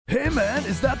Hey man,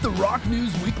 is that the Rock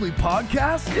News Weekly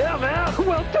podcast? Yeah, man.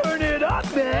 Well, turn it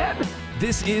up, man.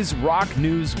 This is Rock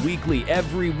News Weekly.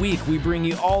 Every week we bring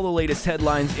you all the latest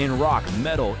headlines in rock,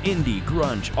 metal, indie,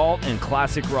 grunge, alt, and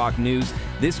classic rock news.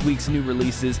 This week's new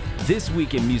releases, this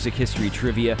week in music history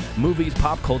trivia, movies,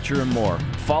 pop culture, and more.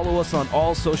 Follow us on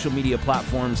all social media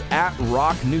platforms at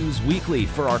Rock News Weekly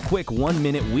for our quick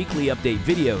 1-minute weekly update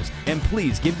videos. And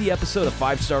please give the episode a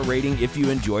 5-star rating if you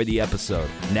enjoy the episode.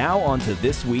 Now on to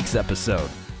this week's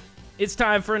episode. It's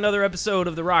time for another episode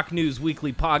of the Rock News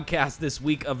Weekly podcast this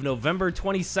week of November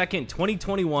 22nd,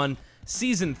 2021,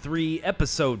 Season 3,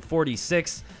 Episode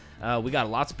 46. We got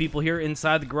lots of people here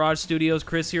inside the garage studios.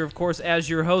 Chris here, of course, as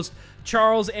your host.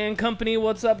 Charles and company,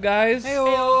 what's up, guys?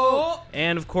 Hey-o.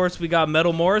 And, of course, we got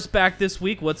Metal Morris back this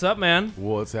week. What's up, man?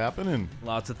 What's happening?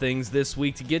 Lots of things this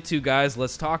week to get to, guys.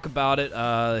 Let's talk about it.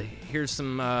 Here's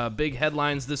some big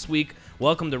headlines this week.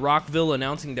 Welcome to Rockville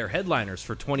announcing their headliners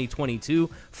for 2022.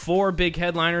 4 big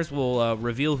headliners. We'll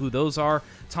reveal who those are.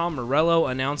 Tom Morello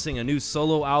announcing a new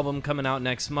solo album coming out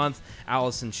next month.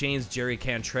 Alice in Chains' Jerry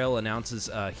Cantrell announces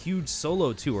a huge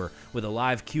solo tour with a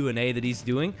live Q&A that he's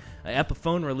doing.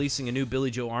 Epiphone releasing a new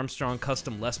Billy Joe Armstrong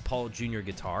custom Les Paul Jr.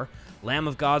 guitar. Lamb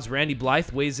of God's Randy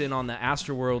Blythe weighs in on the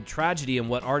Astroworld tragedy and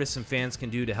what artists and fans can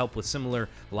do to help with similar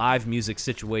live music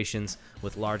situations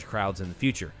with large crowds in the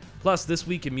future. Plus, this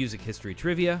week in music history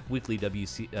trivia, weekly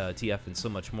WTF, and so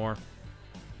much more.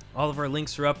 All of our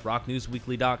links are up,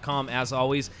 rocknewsweekly.com as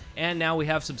always, and now we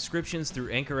have subscriptions through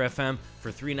Anchor FM.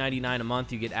 For $3.99 a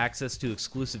month, you get access to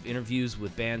exclusive interviews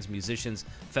with bands, musicians,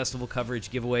 festival coverage,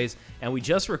 giveaways, and we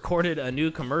just recorded a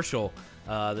new commercial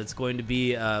that's going to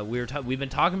be, we've been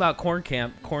talking about Corn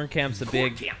Camp. Corn Camp's a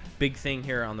big thing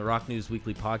here on the Rock News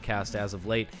Weekly podcast as of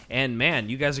late, and man,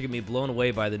 you guys are going to be blown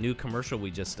away by the new commercial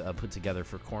we just put together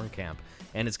for Corn Camp.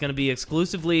 And it's going to be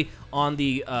exclusively on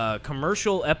the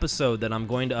commercial episode that I'm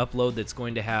going to upload that's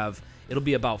going to have, it'll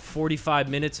be about 45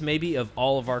 minutes maybe of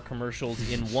all of our commercials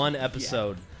in one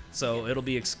episode. Yes. So it'll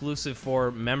be exclusive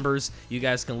for members. You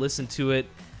guys can listen to it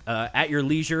at your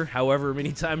leisure, however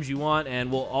many times you want, and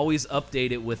we'll always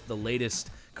update it with the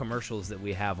latest commercials that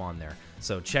we have on there.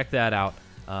 So check that out.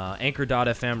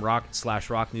 Anchor.fm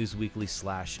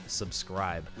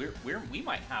rocknewsweekly/subscribe. We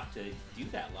might have to do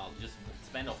that, Lalo. Just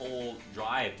spend a whole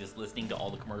drive just listening to all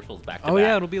the commercials back to back. back.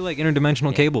 Yeah, it'll be like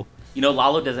interdimensional cable. You know,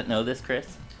 Lalo doesn't know this,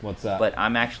 Chris. What's that? But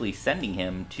I'm actually sending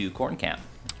him to Corn Camp.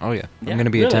 Oh, yeah. I'm going to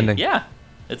be attending. Yeah.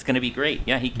 It's going to be great.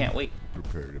 Yeah, he can't wait.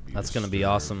 Prepare to be That's going to be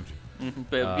awesome.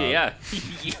 But yeah.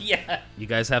 Yeah. You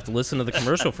guys have to listen to the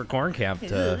commercial for Corn Camp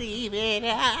to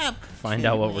find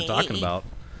out what we're talking about.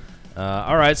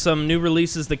 All right, some new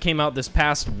releases that came out this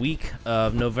past week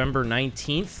of November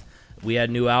 19th. We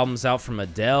had new albums out from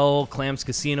Adele, Clams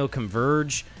Casino,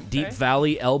 Converge, Deep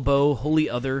Valley, Elbow, Holy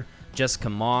Other, Jessica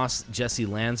Moss, Jesse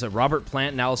Lanza, Robert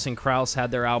Plant and Alison Krauss had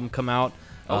their album come out.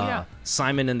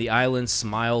 Simon and the Islands,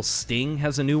 Smile, Sting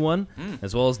has a new one,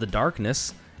 as well as The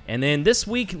Darkness. And then this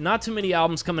week, not too many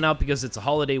albums coming out because it's a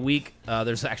holiday week.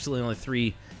 There's actually only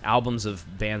 3 albums of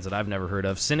bands that I've never heard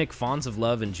of. Cynic, Fawns of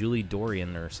Love, and Julie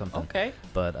Dorian or something. Okay.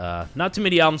 But not too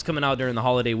many albums coming out during the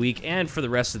holiday week, and for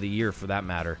the rest of the year, for that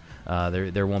matter.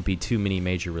 There won't be too many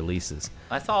major releases.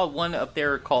 I saw one up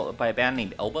there called by a band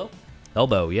named Elbow.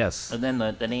 Elbow, yes. And then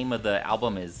the name of the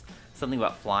album is something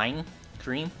about Flying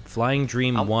Dream. Flying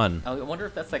Dream 1. I wonder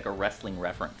if that's like a wrestling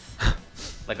reference.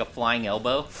 Like a flying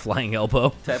elbow Flying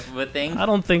Elbow type of a thing. I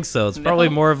don't think so. It's probably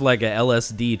more of like a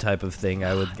LSD type of thing,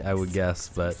 I would guess,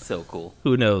 but so cool.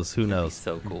 Who knows?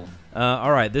 So cool.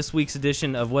 All right, this week's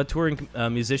edition of What Touring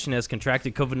Musician Has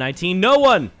Contracted COVID-19? No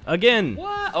one! Again!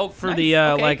 What? Oh, for nice. the,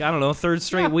 Okay. third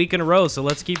straight week in a row, so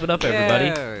let's keep it up, everybody.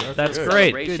 That's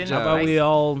great. Good How about we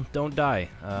all don't die?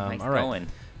 Nice all right. going.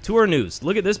 Tour news.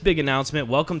 Look at this big announcement.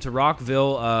 Welcome to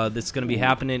Rockville. That's going to be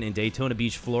happening in Daytona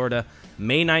Beach, Florida,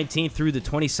 May 19th through the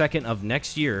 22nd of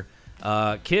next year.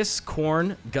 Kiss,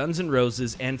 Korn, Guns N'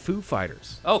 Roses, and Foo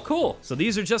Fighters. Oh, cool. So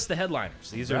these are just the headliners.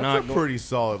 These are That's not a pretty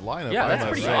solid lineup. Yeah, I that's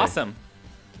must pretty say. awesome.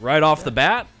 right off the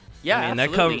bat. Yeah, I mean,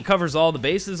 absolutely. that covers all the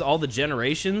bases, all the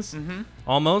generations,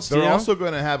 almost. They're you know? also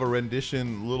going to have a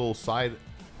little side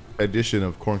edition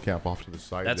of Corn Camp off to the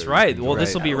side. That's there. right. Well,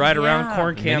 this will be right around yeah.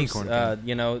 Corn Mini Camp's, Corn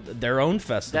Camp. their own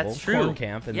festival, That's true. Corn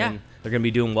Camp, and Yeah. then they're going to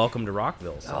be doing Welcome to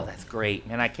Rockville. So. Oh, that's great.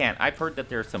 Man, I can't. I've heard that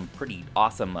there's some pretty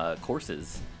awesome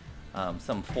courses.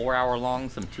 Some 4-hour long,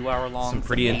 some 2-hour long. Some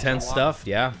pretty intense 8-hour long. stuff,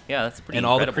 yeah. Yeah, that's pretty And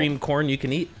all the incredible. cream corn you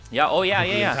can eat Yeah, oh yeah, the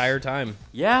yeah. entire time.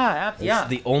 Yeah, It's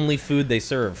the only food they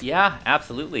serve. yeah,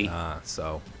 absolutely.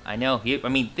 So I know. I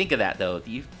mean, think of that though.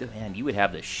 You would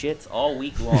have the shits all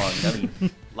week long. I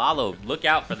mean, Lalo, look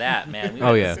out for that, man. We would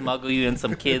Oh, have yeah. to smuggle you in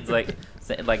some kids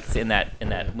like in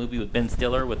that movie with Ben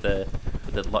Stiller with the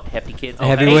hefty kids.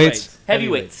 Heavyweights.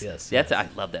 Heavyweights. Yes. I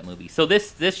love that movie. So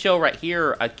this show right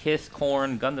here, Kiss,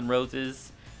 Korn, Guns N'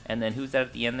 Roses, and then who's that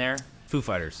at the end there? Foo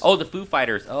Fighters. Oh, the Foo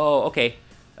Fighters. Oh, okay.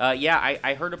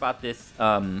 I heard about this.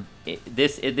 In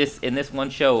this one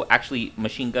show, actually,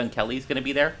 Machine Gun Kelly's going to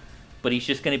be there, but he's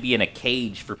just going to be in a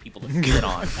cage for people to sit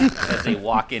on as they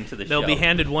walk into the show. They'll be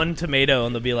handed one tomato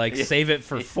and they'll be like, save it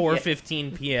for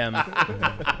 4:15 p.m.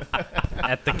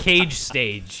 at the cage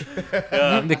stage.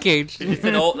 The cage. It's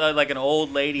an old, like an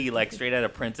old lady, like straight out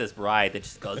of Princess Bride, that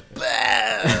just goes,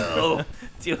 "Boo!"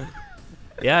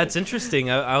 Yeah, it's interesting.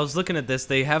 I was looking at this.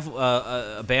 They have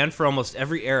a band for almost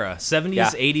every era: 70s, Yeah.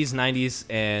 80s, 90s,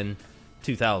 and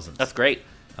 2000s. That's great.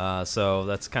 So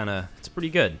that's it's pretty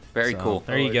good. Very So, cool.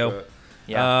 There I you like go. that.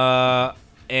 Yeah.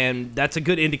 And that's a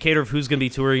good indicator of who's going to be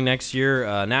touring next year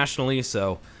nationally.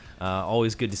 So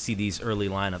always good to see these early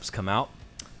lineups come out.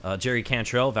 Jerry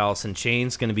Cantrell of Alice in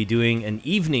Chains going to be doing an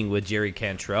evening with Jerry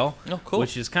Cantrell. Oh, cool.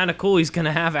 Which is kind of cool. He's going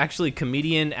to have actually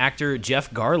comedian actor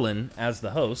Jeff Garlin as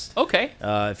the host. Okay.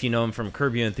 If you know him from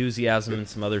Curb Your Enthusiasm and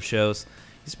some other shows,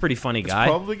 he's a pretty funny It's guy.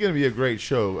 probably going to be a great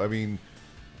show. I mean,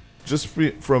 just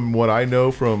from what I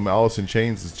know from Alice in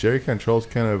Chains, is Jerry Cantrell's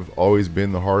kind of always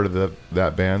been the heart of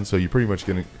that band. So you're pretty much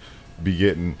going to be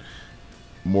getting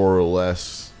more or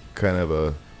less kind of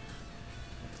a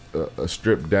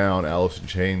stripped down Alice in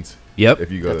Chains. Yep. If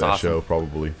you go That's to that awesome. show,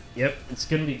 probably. Yep, it's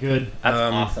going to be good. That's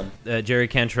awesome. Jerry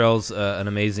Cantrell's an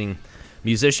amazing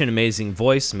musician, amazing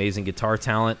voice, amazing guitar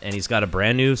talent, and he's got a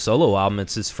brand new solo album.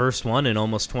 It's his first one in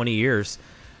almost 20 years,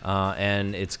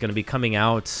 and it's going to be coming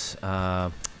out.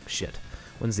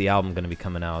 When's the album going to be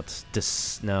coming out? The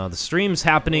stream's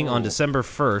happening on December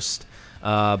 1st,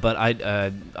 but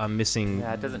I'm missing.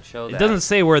 Yeah, it doesn't show that. It doesn't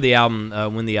say where the album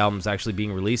when the album's actually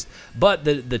being released, but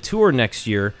the tour next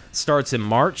year starts in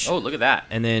March. Oh, look at that.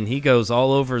 And then he goes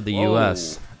all over the Whoa.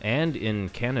 U.S. and in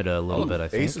Canada a little bit, I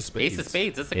think. Ace of Spades. Ace of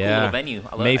Spades. That's a cool Yeah. little venue.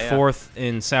 I love May yeah. 4th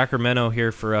in Sacramento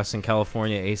here for us in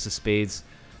California. Ace of Spades,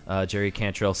 Jerry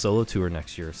Cantrell solo tour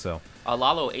next year. So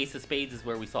Lalo, Ace of Spades is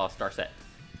where we saw Starset.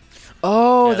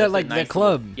 Oh, Yeah, that that's a like nice that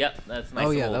club. Little, yep, that's a nice.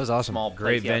 Oh, yeah, little that was awesome. Small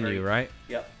great place. Yeah, venue, very- right?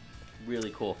 Yep, really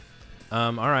cool.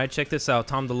 All right, check this out.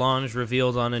 Tom DeLonge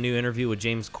revealed on a new interview with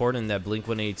James Corden that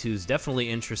Blink-182 is definitely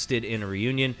interested in a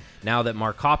reunion now that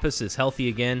Mark Hoppus is healthy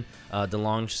again.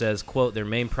 DeLonge says, quote, their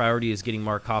main priority is getting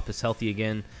Mark Hoppus healthy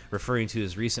again, referring to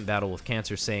his recent battle with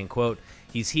cancer, saying, quote,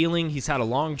 he's healing. He's had a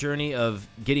long journey of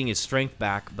getting his strength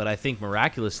back, but I think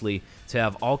miraculously to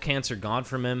have all cancer gone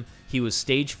from him, he was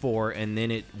stage 4, and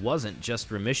then it wasn't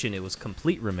just remission, it was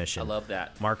complete remission. I love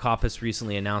that. Mark Hoppus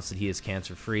recently announced that he is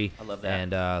cancer-free. I love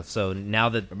that. And so now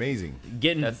that Amazing.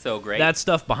 getting That's so great. that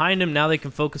stuff behind him, now they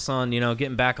can focus on,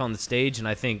 getting back on the stage, and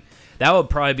I think that would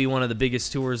probably be one of the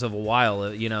biggest tours of a while,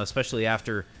 especially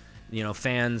after,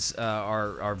 fans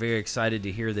are very excited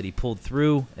to hear that he pulled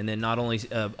through, and then not only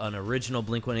an original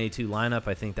Blink-182 lineup,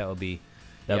 I think that would be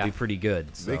pretty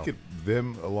good. So.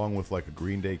 Them along with like a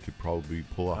Green Day could probably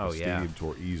pull off Oh, a yeah. stadium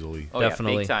tour easily. Oh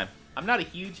Definitely. yeah, big time. I'm not a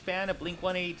huge fan of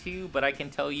Blink-182, but I can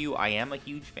tell you I am a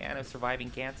huge fan of Surviving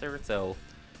Cancer. So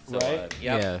Right?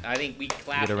 yeah, Yeah. I think we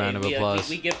clap. Get a round of we, applause.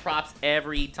 we give props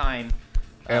every time.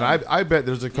 And I bet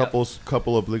there's a couple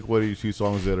of Blink-182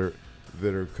 songs that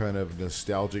are kind of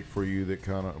nostalgic for you, that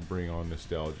kind of bring on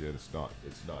nostalgia. It's not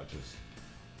just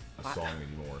a song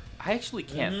anymore. I actually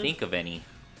can't Mm-hmm. think of any.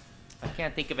 I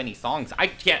can't think of any songs. I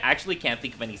can't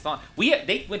think of any songs.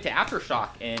 They went to Aftershock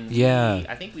and Yeah.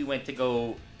 I think we went to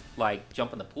go like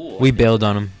jump in the pool. We bailed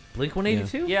on him.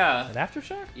 Blink-182? Yeah. At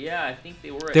Aftershock? Yeah, I think they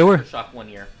were at They were. Aftershock one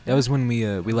year. That was when we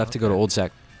left to go to Old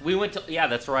Sac. We went to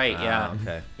that's right. Yeah.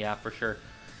 Okay. Yeah, for sure.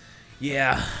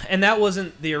 Yeah, and that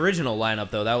wasn't the original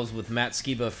lineup, though. That was with Matt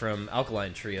Skiba from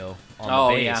Alkaline Trio on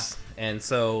Oh, the yeah. bass. And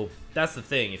so that's the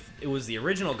thing. If it was the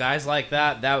original guys like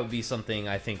that, that would be something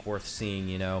I think worth seeing,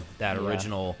 that Yeah.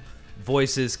 original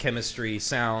voices, chemistry,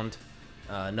 sound.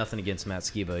 Nothing against Matt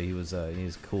Skiba. He was a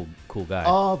cool guy.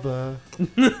 All the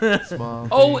small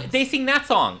Oh, things. they sing that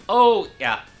song. Oh,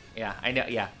 yeah. Yeah, I know.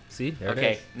 Yeah. See? There it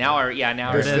Okay. is. Now our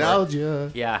now There it is.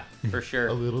 nostalgia Yeah, for sure.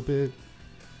 a little bit.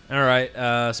 All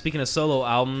right. Speaking of solo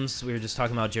albums, we were just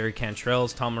talking about Jerry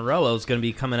Cantrell's. Tom Morello is going to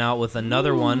be coming out with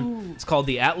another one. It's called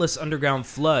The Atlas Underground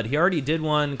Flood. He already did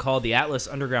one called The Atlas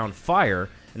Underground Fire,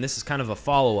 and this is kind of a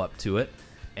follow-up to it.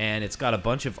 And it's got a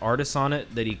bunch of artists on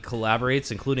it that he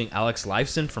collaborates, including Alex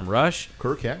Lifeson from Rush,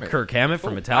 Kirk Hammett.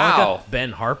 from Oh, Metallica, wow.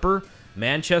 Ben Harper,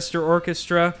 Manchester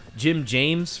Orchestra, Jim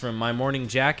James from My Morning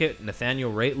Jacket,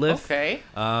 Nathaniel Rateliff. Okay.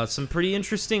 Some pretty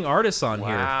interesting artists on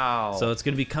Wow. here. So it's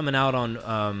going to be coming out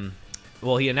on,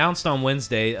 he announced on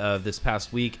Wednesday of this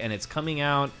past week, and it's coming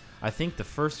out, I think the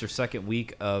first or second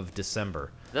week of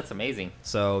December. That's amazing.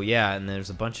 So yeah, and there's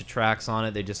a bunch of tracks on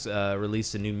it. They just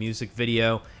released a new music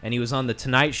video, and he was on the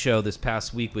Tonight Show this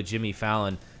past week with Jimmy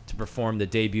Fallon to perform the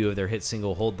debut of their hit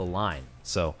single "Hold the Line."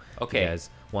 So if you guys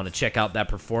want to check out that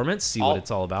performance, see what it's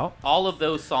all about. All of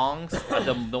those songs,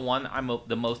 the one I'm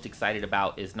the most excited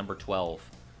about is number 12.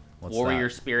 What's Warrior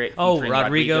that? Spirit. Oh, featuring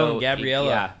Rodrigo and Gabriella.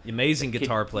 Yeah. Amazing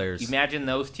guitar Could players. you imagine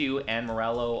those two and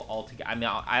Morello all together? I mean,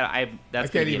 I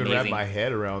that's can't gonna be even wrap amazing. my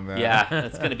head around that. Yeah,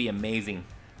 that's gonna be amazing.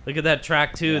 Look at that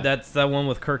track too. Yeah. That's that one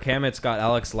with Kirk Hammett's got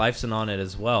Alex Lifeson on it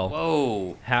as well.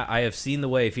 Whoa, I Have Seen the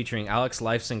Way, featuring Alex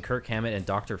Lifeson, Kirk Hammett, and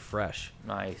Dr. Fresh.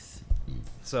 nice.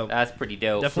 So That's pretty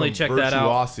dope. definitely Some check that out.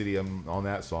 virtuosity on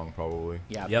that song, probably.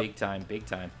 Yeah, Yep. big time, big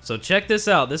time. So check this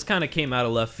out. This kind of came out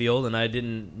of left field, and I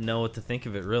didn't know what to think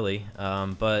of it really.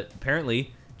 But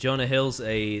apparently, Jonah Hill's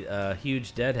a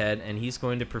huge Deadhead, and he's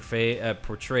going to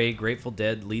portray Grateful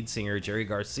Dead lead singer Jerry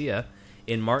Garcia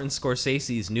in Martin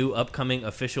Scorsese's new upcoming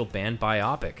official band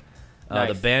biopic. Nice.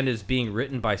 The band is being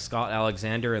written by Scott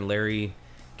Alexander and Larry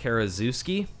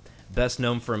Karaszewski, best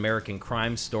known for American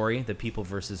Crime Story, The People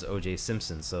vs. O.J.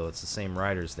 Simpson. So it's the same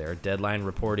writers there. Deadline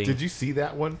reporting. Did you see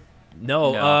that one?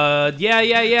 No. No.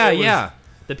 Yeah.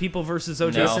 The People versus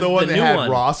O.J. No. It's Simpson. the one that new had one.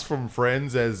 Ross from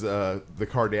Friends as the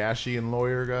Kardashian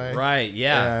lawyer guy. Right.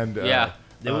 Yeah. And Yeah.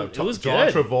 It was John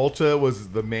good. Travolta was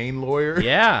the main lawyer.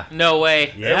 Yeah. No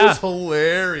way. Yeah. It was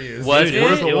hilarious. Was It's it?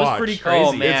 worth a It was watch. pretty crazy.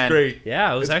 Oh, man. It's great.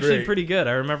 Yeah, it was It's actually great. pretty good.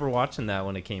 I remember watching that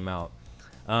when it came out.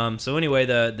 So anyway,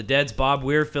 the Dead's Bob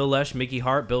Weir, Phil Lesh, Mickey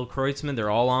Hart, Bill Kreutzmann, they're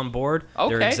all on board.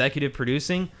 They're Okay. executive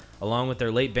producing, along with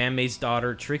their late bandmate's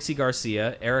daughter, Trixie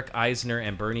Garcia, Eric Eisner,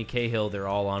 and Bernie Cahill. They're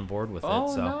all on board with Oh,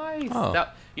 it. So nice. Oh.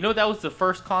 That was the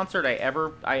first concert I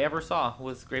ever saw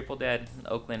was Grateful Dead in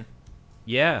Oakland.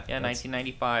 yeah, Yeah, that's-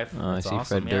 1995. Oh, I That's see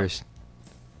awesome, Fred yeah. Durst.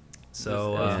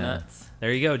 So It was uh, nuts.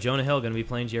 there you go. Jonah Hill going to be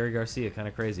playing Jerry Garcia. Kind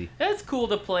of crazy. That's cool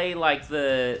to play like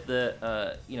the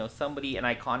somebody, an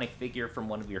iconic figure from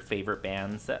one of your favorite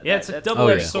bands. Yeah, it's a that's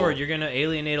double-edged really sword. cool. You're going to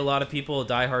alienate a lot of people,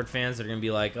 diehard fans that are going to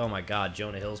be like, oh my God,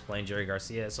 Jonah Hill's playing Jerry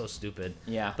Garcia. It's so stupid.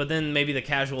 Yeah. But then maybe the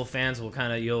casual fans will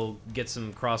you'll get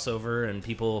some crossover and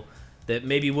people that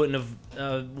maybe wouldn't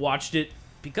have watched it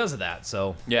because of that.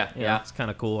 So, Yeah, you know, yeah. it's kind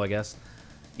of cool, I guess.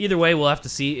 Either way, we'll have to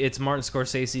see. It's Martin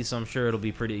Scorsese, so I'm sure it'll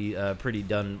be pretty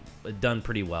done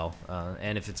pretty well.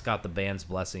 And if it's got the band's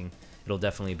blessing, it'll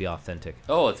definitely be authentic.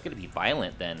 Oh, it's gonna be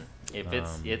violent then. If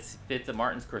it's a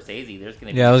Martin Scorsese, there's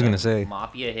gonna be Yeah, I was some gonna say.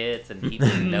 mafia hits and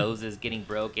people's noses getting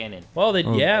broken and Well,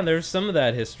 there's some of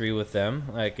that history with them,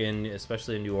 like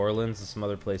especially in New Orleans and some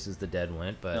other places the Dead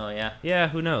went. But oh yeah. yeah,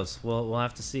 who knows? We'll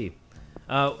have to see.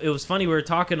 It was funny. We were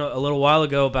talking a little while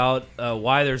ago about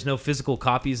why there's no physical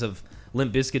copies of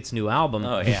Limp Bizkit's new album.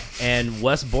 Oh, yeah. And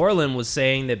Wes Borland was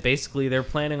saying that basically they're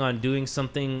planning on doing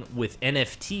something with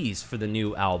NFTs for the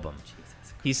new album.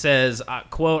 He says,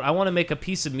 quote, I want to make a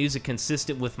piece of music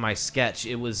consistent with my sketch.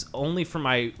 It was only for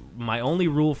my only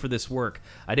rule for this work.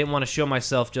 I didn't want to show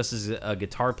myself just as a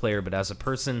guitar player, but as a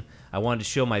person, I wanted to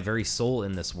show my very soul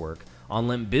in this work. On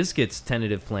Limp Bizkit's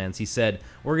tentative plans, he said,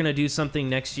 we're going to do something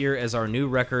next year as our new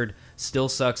record, Still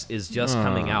Sucks, is just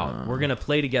coming out. We're going to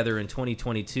play together in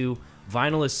 2022.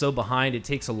 Vinyl is so behind, it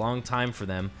takes a long time for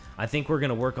them. I think we're going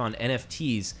to work on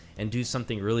NFTs and do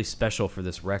something really special for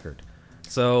this record.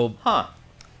 So, Huh.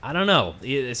 I don't know.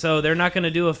 So they're not going to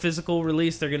do a physical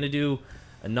release. They're going to do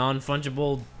a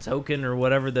non-fungible token or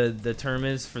whatever the term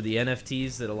is for the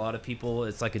NFTs that a lot of people,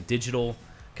 it's like a digital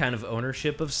kind of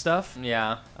ownership of stuff.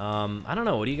 Yeah. I don't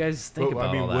know. What do you guys think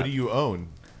about all that? what do you own?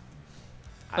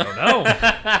 I don't know.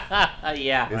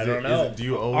 Yeah. Is I it- don't is know. it- do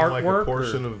you own like Artwork a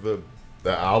portion or- of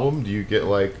the album? Do you get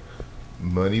like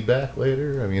money back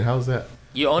later? I mean, how's that?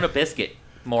 You own a biscuit,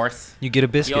 Morse. You get a You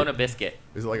biscuit. own a biscuit.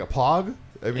 Is it like a pog?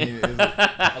 I mean, is it,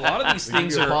 A lot of these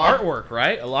things You are get a pop? artwork,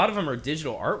 right? A lot of them are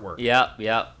digital artwork.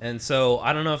 Yep. And so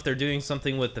I don't know if they're doing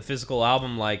something with the physical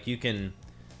album, like you can,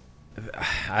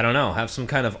 I don't know, have some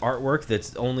kind of artwork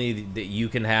that's only that you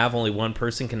can have. Only one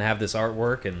person can have this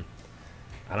artwork, and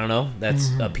I don't know. That's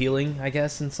appealing, I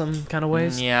guess, in some kind of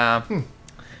ways. Yeah.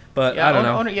 But Yeah, I don't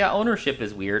know. ownership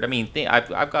is weird. I mean,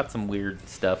 I've got some weird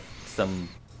stuff.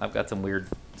 I've got some weird,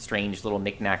 strange little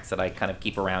knickknacks that I kind of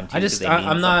keep around too.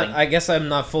 I'm not. I guess I'm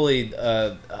not fully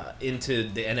into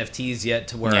the NFTs yet,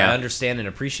 to where Yeah. I understand and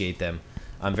appreciate them.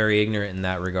 I'm very ignorant in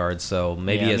that regard. So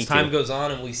maybe Yeah, as me time too. goes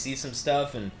on and we see some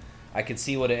stuff, and I can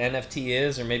see what an NFT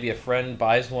is, or maybe a friend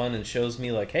buys one and shows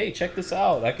me like, "Hey, check this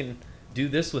out! I can do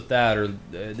this with that," or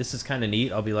 "This is kind of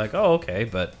neat." I'll be like, "Oh, okay."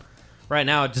 But right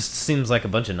now, it just seems like a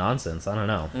bunch of nonsense. I don't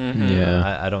know. Mm-hmm.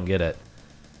 Yeah. I don't get it.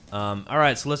 All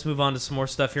right, so let's move on to some more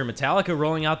stuff here. Metallica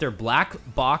rolling out their Black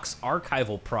Box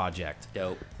archival project.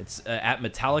 Dope. It's at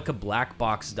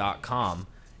metallicablackbox.com,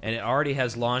 and it already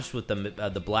has launched with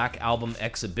the Black Album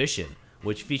exhibition,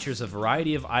 which features a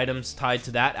variety of items tied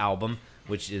to that album,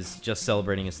 which is just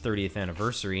celebrating its 30th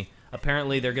anniversary.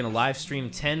 Apparently, they're going to live stream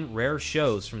 10 rare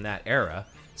shows from that era,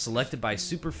 selected by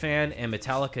superfan and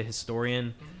Metallica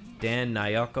historian Dan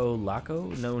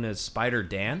Nyako, known as Spider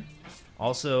Dan.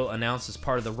 Also announced as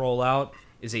part of the rollout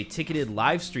is a ticketed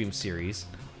live stream series.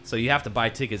 So you have to buy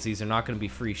tickets. These are not going to be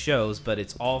free shows, but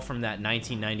it's all from that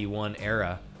 1991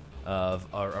 era of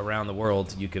around the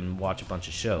world. You can watch a bunch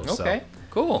of shows. Okay,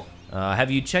 cool.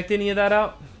 Have you checked any of that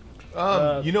out?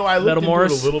 I looked Metal into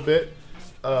Morris? it a little bit.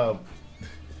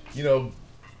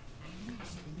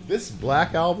 This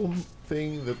Black Album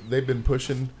thing that they've been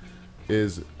pushing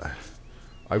is,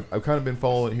 I've kind of been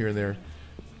following it here and there.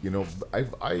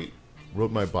 I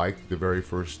rode my bike the very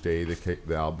first day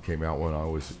the album came out when I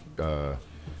was a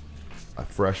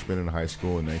freshman in high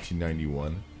school in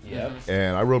 1991. Yep.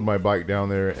 And I rode my bike down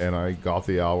there and I got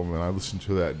the album and I listened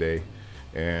to it that day.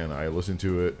 And I listened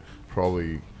to it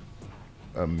probably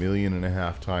 1.5 million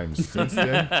times since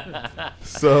then.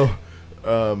 So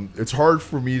it's hard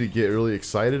for me to get really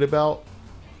excited about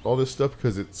all this stuff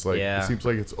because it's like it seems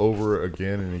like it's over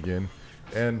again and again.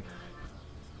 And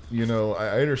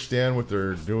I understand what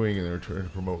they're doing and they're trying to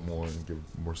promote more and give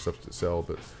more stuff to sell,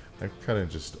 but I'm kind of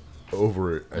just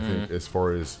over it, I think, as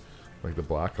far as like the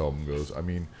Black Album goes. I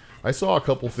mean, I saw a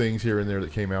couple things here and there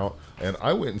that came out, and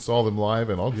I went and saw them live,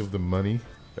 and I'll give them money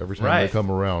every time they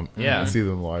come around and see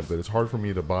them live, but it's hard for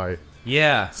me to buy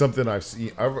something I've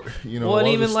seen. Well, and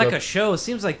even like a show, it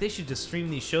seems like they should just stream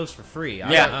these shows for free. You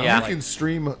can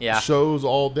stream shows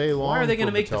all day long. Why are they going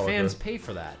to make Metallica. the fans pay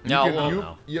for that?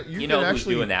 You know who's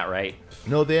doing that, right?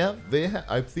 No, they have.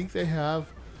 I think they have.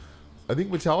 I think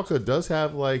Metallica does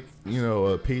have like a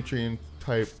Patreon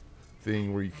type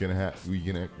thing where you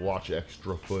can watch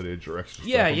extra footage or extra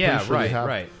stuff. I'm pretty sure they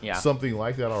have something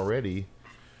like that already.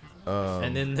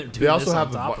 And then they're doing they also this have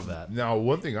on top of that. Now,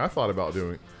 one thing I thought about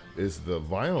doing is the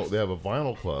vinyl. They have a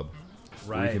vinyl club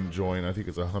where you can join. I think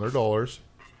it's $100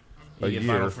 a get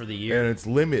year, vinyl for the year, and it's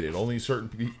limited. Only a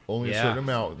certain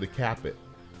amount. They cap it,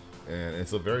 and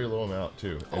it's a very low amount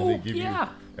too.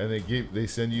 And they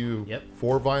send you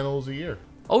 4 vinyls a year.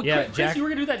 Oh, yeah, Chris, Jack, you were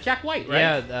gonna do that, Jack White,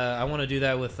 right? Yeah, I want to do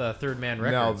that with Third Man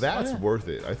Records. Now that's worth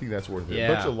it. I think that's worth it.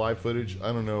 Yeah. A bunch of live footage.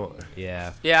 I don't know.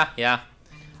 Yeah. I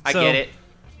get it.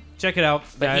 Check it out,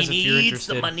 But guys, he if you're needs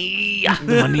interested. the money.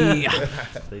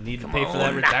 They need to pay for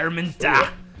that retirement.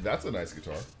 That's a nice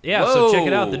guitar. Yeah, so check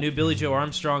it out. The new Billy Joe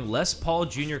Armstrong Les Paul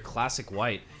Jr. Classic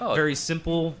White. Oh. Very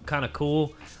simple, kind of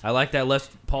cool. I like that Les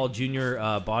Paul Jr.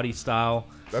 Body style.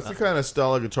 That's the kind of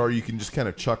style of guitar you can just kind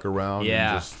of chuck around.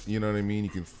 Yeah. And just, you know what I mean?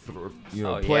 You can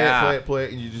Oh, play yeah. it,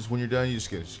 and you just, when you're done, you just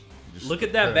get. Look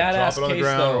at that kinda badass drop it on the case,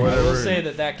 ground though. or I will whatever. say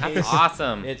that case That's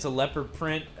awesome. It's a leopard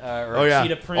print or Oh yeah,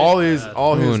 cheetah print. all his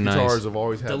Ooh, nice. guitars have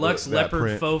always had deluxe that leopard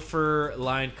print. faux fur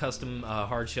lined custom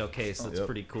hard shell case. That's Yep.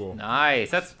 pretty cool.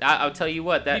 Nice. I'll tell you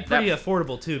what. It'd be pretty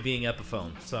affordable too, being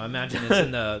Epiphone. So I imagine it's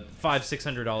in the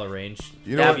 $500-$600 range.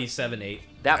 You know Maybe what? 7-8.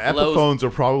 that blows. Epiphones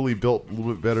are probably built a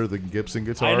little bit better than Gibson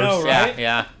guitars. I know, right?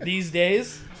 Yeah. These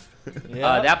days.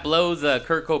 Yeah. That blows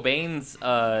Kurt Cobain's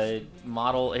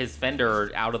model, his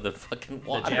Fender, out of the fucking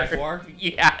water. Jaguar?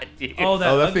 Yeah, dude. Oh, that,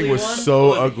 Oh, that ugly thing was one?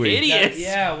 so ugly. hideous.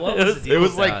 Yeah, what was the deal It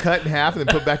was with like that? cut in half and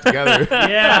then put back together.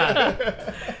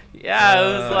 Yeah, Yeah,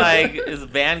 it was like it was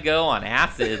Van Gogh on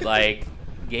acid. Like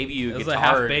gave you it was guitar.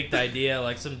 a half-baked idea.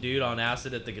 Like some dude on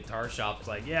acid at the guitar shop was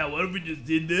like, "Yeah, what if we just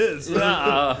did this?" They're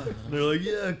like,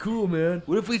 "Yeah, cool, man."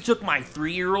 What if we took my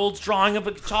 3-year-old's drawing of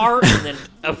a guitar and then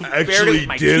paired it Actually with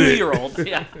my did it. 2-year-old?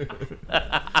 Yeah.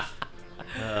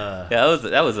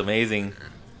 That was amazing.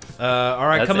 All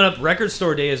right, That's coming it. up, Record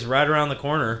Store Day is right around the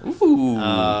corner. Ooh.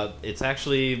 It's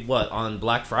actually on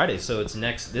Black Friday, so it's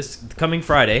this coming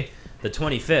Friday, the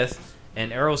 25th,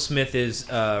 and Aerosmith is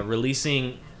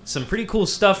releasing some pretty cool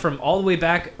stuff from all the way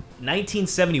back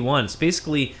 1971. It's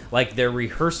basically like their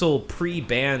rehearsal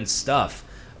pre-band stuff.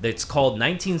 It's called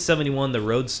 1971 The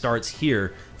Road Starts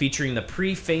Here, featuring the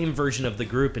pre-fame version of the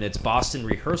group in its Boston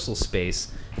rehearsal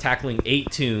space, tackling 8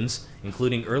 tunes,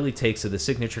 including early takes of the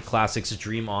signature classics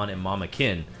Dream On and Mama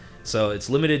Kin. So it's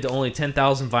limited to only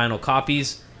 10,000 vinyl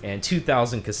copies and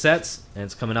 2,000 cassettes, and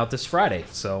it's coming out this Friday.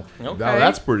 So Okay. Now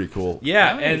that's pretty cool.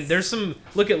 yeah, Nice. and there's some,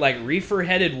 look at like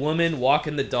Reefer-Headed Woman,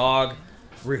 Walking the Dog,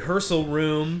 Rehearsal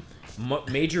Room,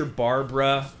 Major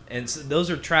Barbara, and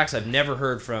those are tracks I've never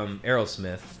heard from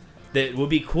Aerosmith. That would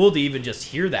be cool to even just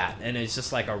hear that, and it's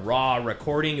just like a raw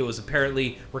recording. It was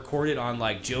apparently recorded on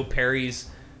like Joe Perry's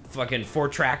fucking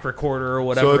 4-track recorder or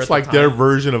whatever. So it's at the like time. their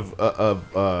version of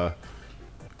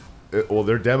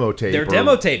their demo tape. Their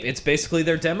demo tape. It's basically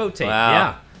their demo tape.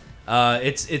 Wow. Yeah.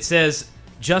 It says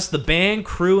just the band,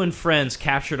 crew, and friends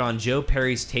captured on Joe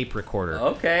Perry's tape recorder.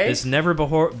 Okay. This never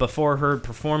before heard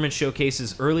performance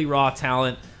showcases early raw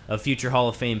talent of future Hall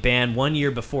of Fame band 1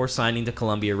 year before signing to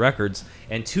Columbia Records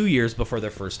and 2 years before their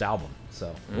first album.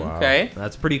 So Okay.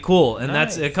 that's pretty cool, and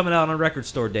Nice. that's coming out on Record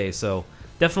Store Day. So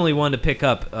definitely one to pick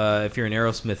up if you're an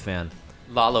Aerosmith fan.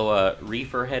 Lalo, a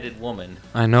reefer-headed woman.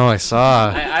 I know. I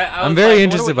saw. I I'm was very like,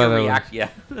 interested by what that would your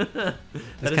one. Yeah.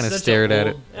 That is kinda such stared a at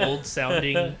it. old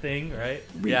sounding thing, right?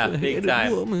 Yeah, big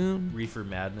time. Woman. Reefer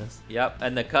Madness. Yep,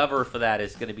 and the cover for that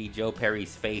is going to be Joe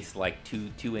Perry's face, like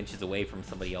two inches away from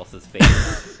somebody else's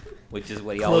face, which is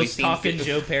what he always Close seems talking to.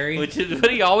 Joe Perry. Which is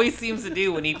what he always seems to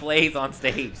do when he plays on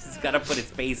stage. He's got to put his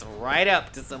face right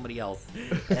up to somebody else.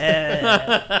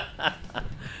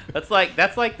 That's like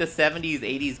the 70s,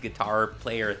 80s guitar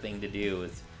player thing to do.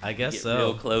 Is I guess get so.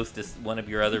 real close to one of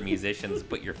your other musicians,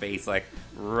 put your face like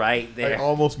right there. Like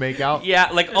almost make out. Yeah,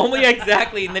 like only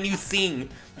exactly, and then you sing.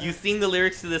 You sing the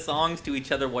lyrics to the songs to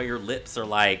each other while your lips are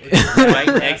like right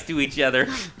next to each other.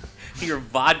 Your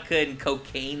vodka and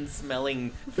cocaine smelling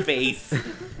face.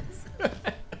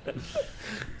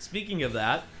 Speaking of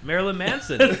that, Marilyn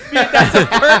Manson.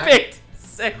 Perfect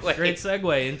segue. Great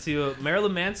segue into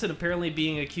Marilyn Manson apparently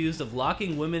being accused of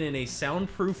locking women in a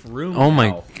soundproof room. Oh my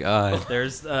now. god.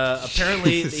 There's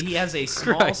apparently Jesus he has a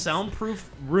small Christ. soundproof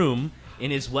room in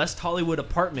his West Hollywood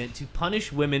apartment to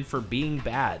punish women for being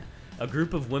bad. A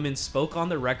group of women spoke on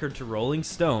the record to Rolling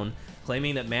Stone,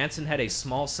 claiming that Manson had a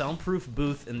small soundproof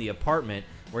booth in the apartment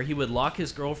where he would lock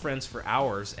his girlfriends for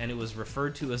hours, and it was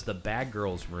referred to as the Bad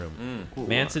Girls Room.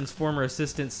 Manson's former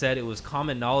assistant said it was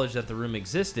common knowledge that the room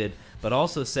existed, but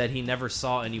also said he never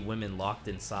saw any women locked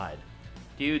inside.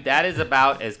 Dude, that is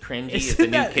about as cringy as the Isn't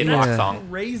new that Kid Rock Yeah. song.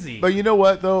 crazy? But you know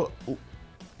what though?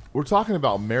 We're talking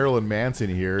about Marilyn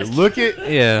Manson here. Look at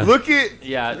Yeah. look at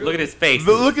Yeah, look at his face.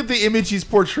 look at the image he's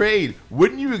portrayed.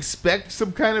 Wouldn't you expect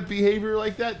some kind of behavior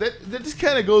like that? That just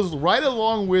kind of goes right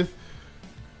along with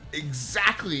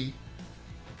exactly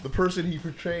the person he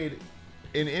portrayed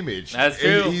in Image. That's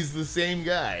true. He's the same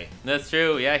guy. That's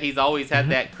true. Yeah, he's always had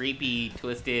that creepy,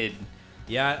 twisted.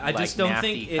 Yeah, I just like, don't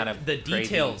nasty, think kind of the crazy.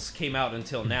 details came out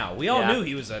until now. We all Yeah. knew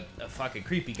he was a fucking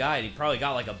creepy guy, and he probably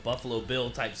got like a Buffalo Bill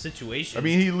type situation. I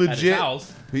mean, he at his legit.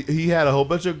 house. He had a whole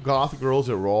bunch of goth girls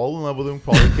that were all in love with him.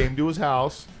 Probably came to his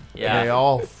house. Yeah. And they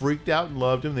all freaked out and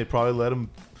loved him. They probably let him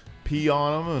pee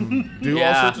on him and do all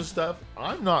Yeah. sorts of stuff.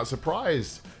 I'm not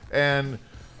surprised. And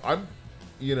I'm,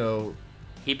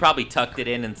 He probably tucked it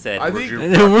in and said, I "Would think, you-"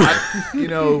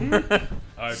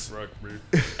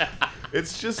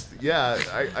 it's just, yeah.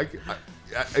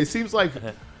 It seems like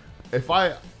if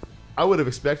I would have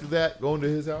expected that going to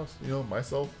his house,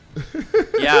 myself.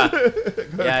 Yeah. I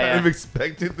kind Yeah. of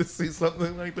expected to see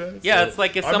something like that. Yeah, so it's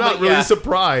like if I'm somebody- not really yeah.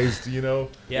 surprised, Yeah,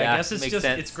 Yeah, I guess it's makes just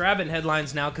sense. it's grabbing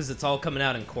headlines now because it's all coming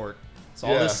out in court. So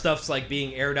all Yeah. this stuff's like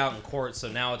being aired out in court. So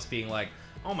now it's being like,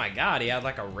 oh my god, he had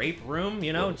like a rape room.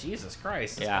 Jesus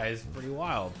Christ, this Yeah. guy's pretty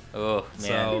wild. Oh man.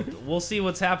 So we'll see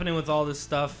what's happening with all this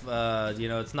stuff.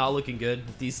 It's not looking good.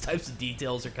 These types of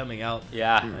details are coming out.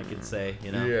 Yeah. I could say,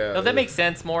 Yeah. No, that makes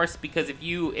sense, Morris, because if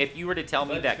you were to tell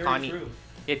me that Kanye,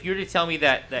 if you were to tell me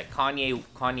that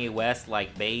Kanye West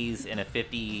like bathes in a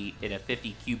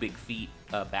 50 cubic feet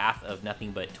bath of nothing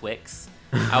but Twix,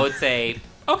 I would say,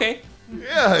 okay,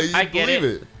 Yeah, you I get believe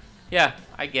it. it. yeah,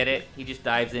 I get it. He just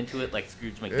dives into it like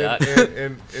Scrooge And,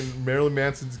 McDuck. and Marilyn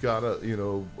Manson's got a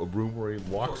room where he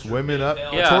locks women up,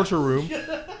 hell. a Yeah. torture room,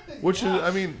 which is,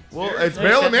 it's Makes Marilyn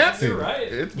sense. Manson. You're right.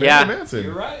 It's Yeah. Marilyn Manson.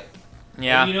 You're right.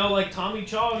 Yeah. And like Tommy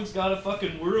Chong's got a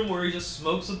fucking room where he just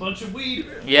smokes a bunch of weed.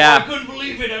 Yeah. I couldn't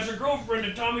believe it. As a girlfriend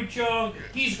of Tommy Chong,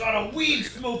 he's got a weed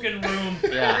smoking room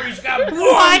Yeah. where he's got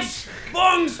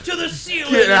bungs to the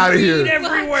ceiling. Get outta and here. weed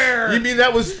everywhere. You mean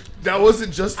that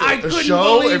wasn't just I a couldn't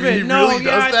show? believe it. He No, really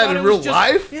yeah, I does that thought in it was real just-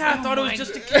 life? Yeah, I thought it was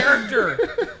just a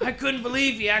character. I couldn't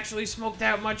believe he actually smoked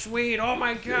that much weed. Oh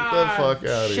my god. Get the fuck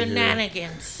out of here.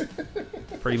 Shenanigans.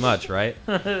 Pretty much, right?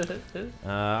 All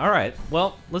right.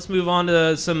 Well, let's move on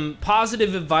to some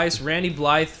positive advice. Randy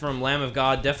Blythe from Lamb of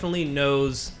God definitely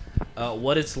knows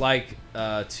what it's like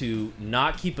to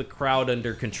not keep a crowd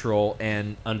under control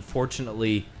and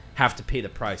unfortunately have to pay the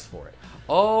price for it.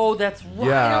 Oh, that's right.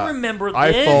 Yeah, I remember this.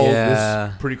 I followed Yeah.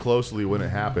 this pretty closely when it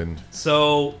happened.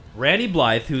 So, Randy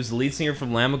Blythe, who's the lead singer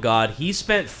from Lamb of God, he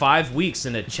spent 5 weeks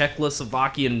in a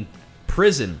Czechoslovakian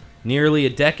prison nearly a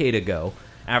decade ago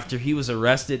after he was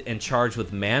arrested and charged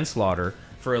with manslaughter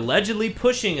for allegedly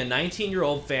pushing a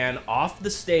 19-year-old fan off the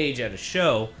stage at a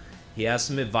show He has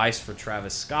some advice for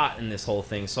Travis Scott in this whole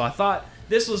thing. So I thought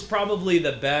this was probably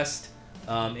the best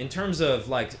in terms of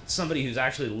like somebody who's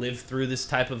actually lived through this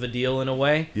type of a deal in a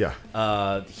way.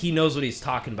 Yeah. He knows what he's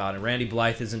talking about, and Randy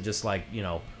Blythe isn't just like,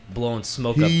 blowing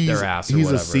smoke up their ass or he's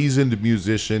whatever. a seasoned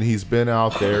musician. He's been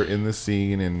out there in the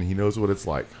scene, and he knows what it's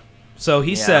like. So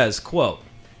he says, quote,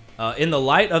 in the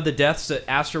light of the deaths at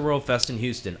Astroworld Fest in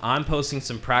Houston, I'm posting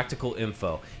some practical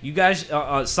info. You guys,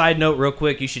 side note real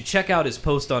quick, you should check out his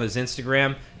post on his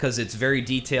Instagram because it's very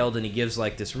detailed and he gives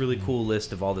like this really cool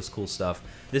list of all this cool stuff.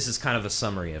 This is kind of a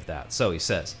summary of that. So he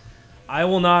says, I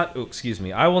will not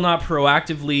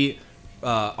proactively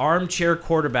armchair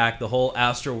quarterback the whole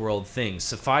Astroworld thing.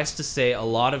 Suffice to say, a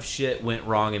lot of shit went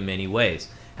wrong in many ways.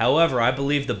 However, I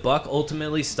believe the buck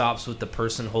ultimately stops with the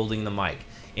person holding the mic.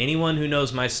 Anyone who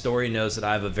knows my story knows that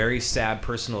I have a very sad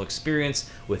personal experience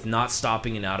with not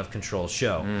stopping an out-of-control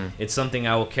show. It's something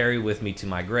I will carry with me to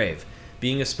my grave.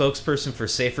 Being a spokesperson for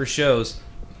safer shows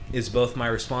is both my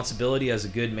responsibility as a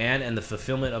good man and the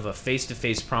fulfillment of a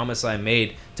face-to-face promise I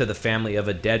made to the family of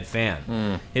a dead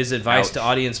fan. His advice to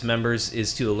audience members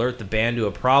is to alert the band to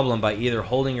a problem by either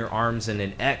holding your arms in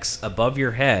an X above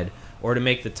your head or to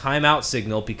make the timeout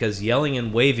signal because yelling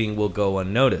and waving will go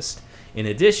unnoticed. In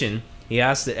addition, he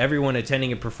asks that everyone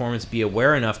attending a performance be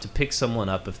aware enough to pick someone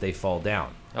up if they fall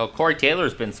down. Oh, Corey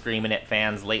Taylor's been screaming at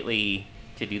fans lately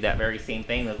to do that very same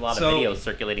thing. There's a lot of videos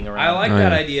circulating around. I like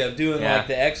that idea of doing like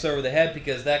the X over the head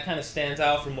because that kind of stands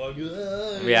out from like,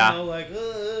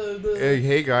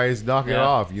 Hey guys, knock it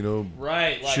off.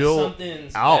 Right, like chill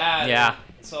something's out. bad. Yeah.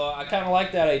 So I kind of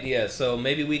like that idea. So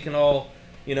maybe we can all,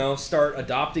 start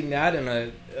adopting that in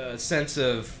a sense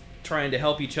of trying to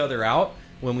help each other out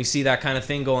when we see that kind of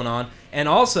thing going on. And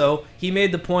also, he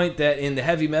made the point that in the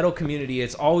heavy metal community,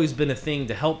 it's always been a thing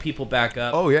to help people back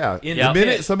up. Oh yeah. In The the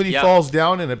minute pit. somebody falls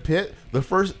down in a pit,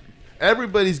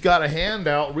 everybody's got a hand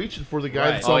out reaching for the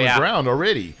guy that's on the ground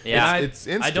already. Yeah. It's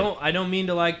instant. I don't mean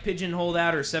to like pigeonhole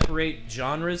that or separate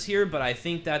genres here, but I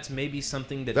think that's maybe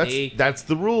something that that's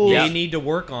the rules. they need to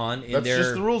work on in That's their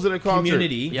just the rules at a concert.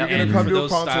 community If you're gonna and come for to a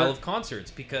those concert- style of concerts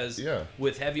because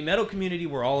with heavy metal community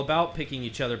we're all about picking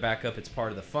each other back up. It's part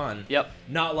of the fun.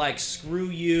 Not like screw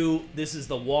you, this is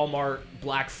the Walmart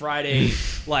Black Friday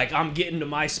like I'm getting to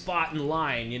my spot in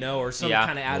line, or some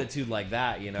kind of attitude like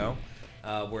that,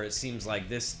 where it seems like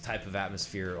this type of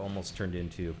atmosphere almost turned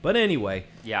into. But anyway,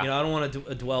 I don't want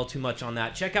to dwell too much on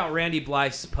that. Check out Randy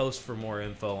Blythe's post for more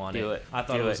info on it. I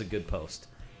thought it was a good post.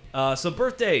 So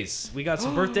birthdays. We got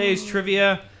some birthdays,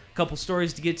 trivia, a couple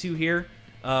stories to get to here.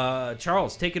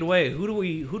 Charles, take it away. Who do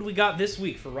we got this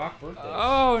week for rock birthdays?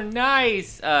 Oh,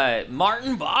 nice.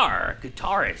 Martin Barr,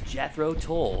 guitarist, Jethro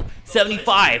Tull,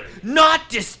 75, not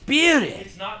disputed.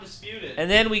 It's not disputed. And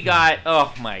then we got,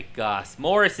 oh my gosh,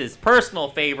 Morris's personal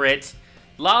favorite,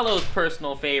 Lalo's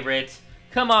personal favorite.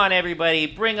 Come on, everybody,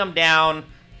 bring them down.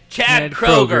 Chad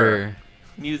Kroger,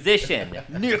 musician,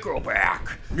 Nickelback.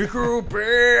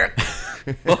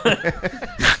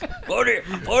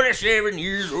 47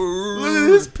 years old. Look at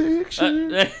this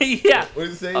picture. Yeah. What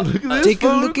does it say? Look at this Take a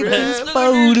look at this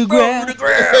photograph.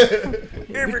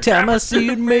 Every time I see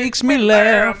it makes me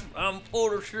laugh. I'm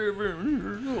 47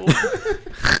 years old.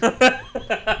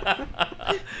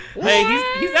 Hey,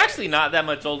 he's actually not that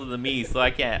much older than me, so I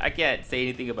can't say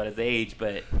anything about his age.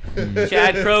 But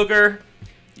Chad Kroger,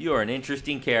 you are an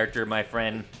interesting character, my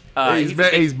friend.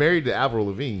 He's married to Avril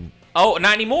Lavigne. Oh,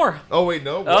 not anymore. Oh wait,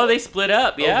 no. Oh, they split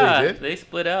up. Yeah, they did? They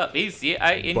split up.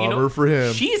 Bummer for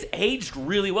him. She's aged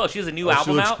really well. She has a new album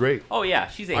she looks out. great. Oh yeah,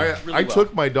 she's aged really well. I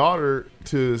took my daughter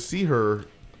to see her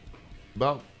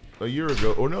about a year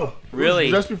ago, or no,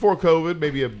 Really? just before COVID,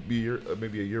 maybe a year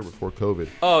before COVID.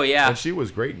 Oh yeah. And she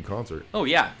was great in concert. Oh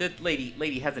yeah, that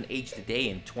lady hasn't aged a day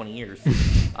in 20 years.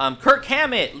 Kirk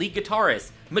Hammett, lead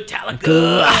guitarist,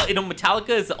 Metallica. Metallica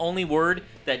is the only word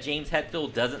that James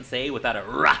Hetfield doesn't say without a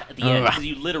rah at the end because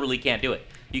you literally can't do it.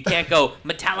 You can't go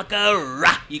Metallica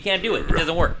rah. You can't do it. It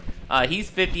doesn't work. He's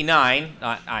 59.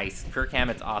 Nice. Kirk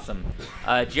Hammett's awesome.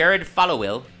 Jared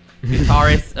Followill,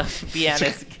 guitarist,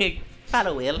 pianist.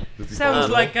 Followill. Sounds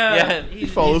like He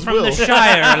follows from Will. the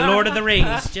Shire, Lord of the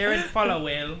Rings. Jared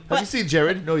Followill. Have you seen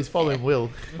Jared? No, he's following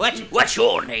Will. What's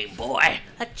your name, boy?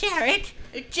 Jared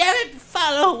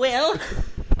Followill.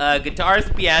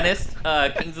 Guitarist, pianist,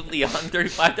 Kings of Leon,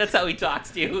 35. That's how he talks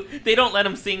to you. They don't let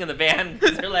him sing in the band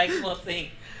because they're like, well, sing.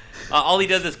 All he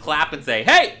does is clap and say,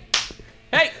 hey!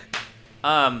 Hey!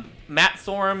 Matt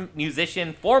Sorum,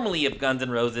 musician, formerly of Guns N'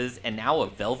 Roses, and now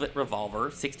of Velvet Revolver,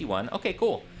 61. Okay,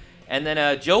 cool. And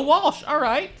then Joe Walsh, all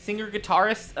right, singer,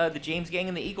 guitarist, the James Gang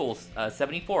and the Eagles,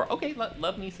 74. Okay,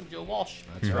 love me some Joe Walsh.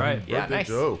 That's right. Yeah, Birthday nice.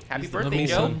 Joe. Happy Love birthday, me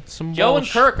Joe. some Joe and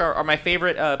Walsh. Kirk are my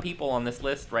favorite people on this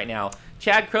list right now.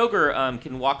 Chad Kroger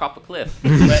can walk off a cliff.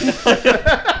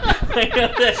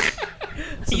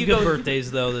 Some You good go-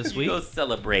 birthdays though this You week. go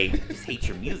celebrate. I just hate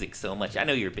your music so much. I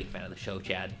know you're a big fan of the show,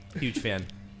 Chad. Huge fan.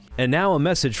 And now a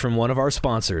message from one of our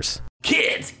sponsors.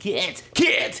 Kids! Do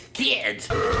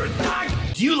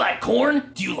you like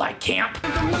corn? Do you like camp?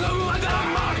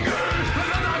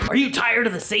 Are you tired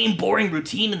of the same boring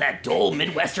routine in that dull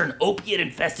Midwestern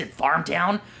opiate-infested farm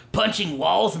town? Punching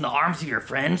walls in the arms of your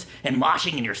friends and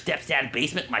moshing in your stepdad's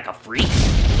basement like a freak?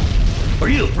 Are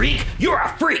you a freak? You're a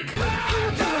freak!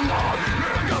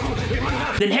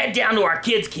 Then head down to our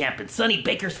kids' camp in sunny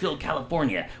Bakersfield,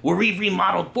 California, where we've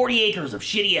remodeled 40 acres of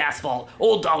shitty asphalt,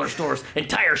 old dollar stores, and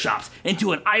tire shops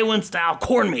into an Iowan-style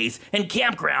corn maze and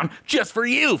campground just for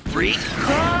you, freak!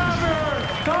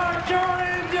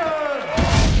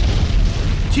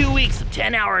 2 weeks of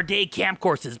 10-hour-a-day camp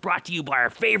courses brought to you by our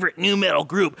favorite new metal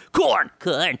group, Korn.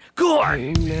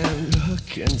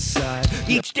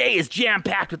 Each day is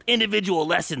jam-packed with individual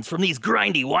lessons from these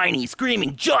grindy, whiny,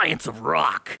 screaming giants of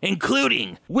rock,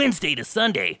 including Wednesday to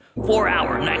Sunday,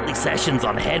 4-hour nightly sessions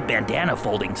on head bandana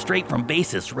folding straight from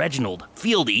bassist Reginald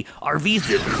Fieldy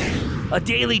Arvizu, a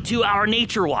daily 2-hour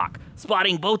nature walk,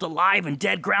 spotting both alive and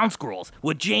dead ground squirrels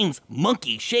with James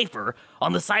Monkey Schaefer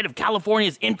on the site of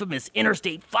California's infamous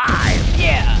Interstate 5.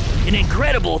 Yeah! An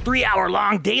incredible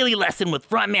 3-hour-long daily lesson with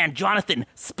frontman Jonathan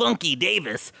Spunky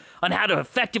Davis on how to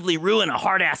effectively ruin a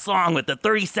hard-ass song with a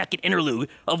 30-second interlude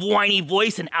of whiny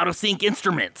voice and out-of-sync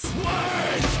instruments.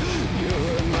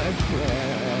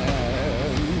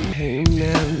 Hey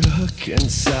man, look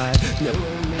inside. No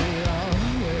one may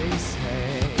always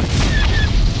say.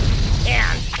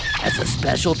 And, as a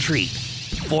special treat,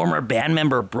 former band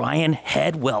member Brian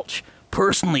Head Welch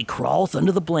personally crawls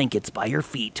under the blankets by your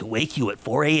feet to wake you at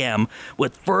 4 a.m.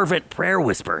 with fervent prayer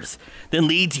whispers, then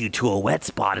leads you to a wet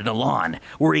spot in a lawn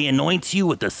where he anoints you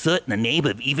with the soot in the name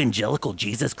of evangelical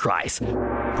Jesus Christ.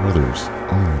 Brothers,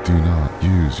 only do not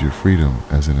use your freedom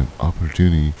as an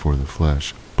opportunity for the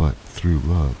flesh, but through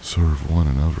love serve one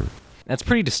another. That's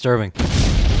pretty disturbing.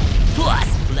 Bless.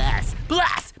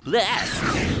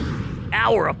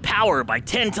 Hour of Power by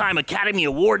 10-time Academy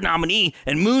Award nominee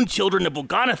and Moon Children of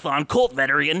Boganathon cult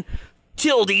veteran,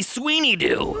 Tildy Sweeney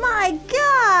Do. My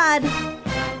God!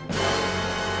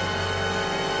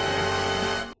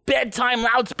 Bedtime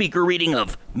loudspeaker reading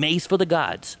of Maze for the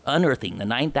Gods, Unearthing the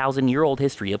 9,000-year-old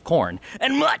history of corn,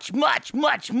 and much, much,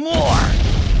 much more.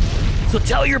 So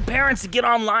tell your parents to get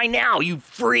online now, you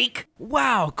freak.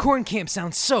 Wow, corn camp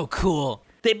sounds so cool.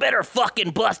 They better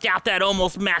fucking bust out that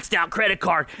almost maxed out credit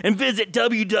card and visit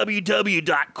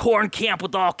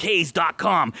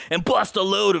www.corncampwithallks.com and bust a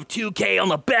load of 2K on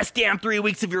the best damn 3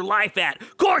 weeks of your life at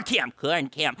Corn Camp.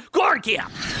 Not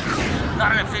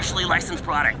an officially licensed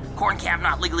product. Corn Camp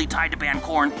not legally tied to ban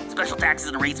corn. Special taxes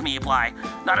and rates may apply.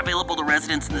 Not available to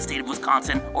residents in the state of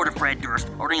Wisconsin or to Fred Durst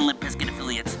or any Limp Bizkit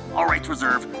affiliates. All rights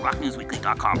reserved.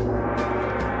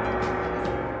 RockNewsWeekly.com.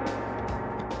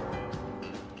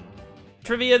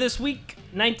 Trivia this week,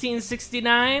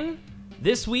 1969.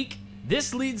 This week,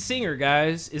 this lead singer,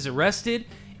 guys, is arrested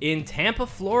in Tampa,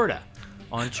 Florida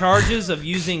on charges of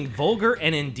using vulgar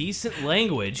and indecent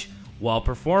language while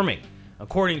performing.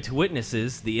 According to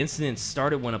witnesses, the incident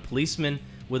started when a policeman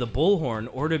with a bullhorn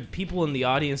ordered people in the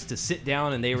audience to sit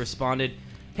down, and they responded,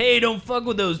 "Hey, don't fuck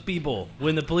with those people."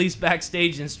 When the police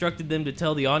backstage instructed them to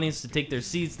tell the audience to take their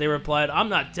seats, they replied, "I'm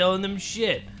not telling them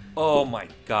shit." Oh my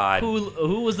God.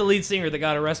 Who was the lead singer that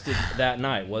got arrested that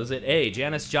night? Was it A,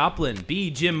 Janis Joplin,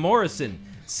 B, Jim Morrison,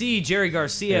 C, Jerry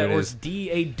Garcia, There it or is. D,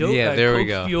 a there we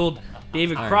go. coke-fueled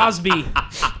David Crosby?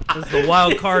 That's the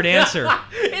wild card answer.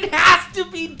 It has to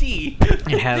be D.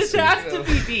 It has This to. has to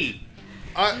be D.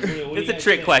 It's a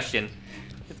trick question.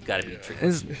 It's got to be a trick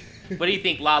question. What do you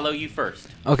think, Lalo? You first.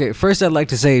 Okay, first I'd like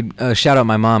to say, shout out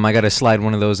my mom. I got to slide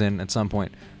one of those in at some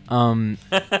point.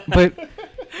 But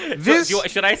this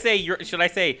Should I say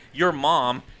your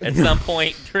mom at some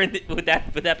point during would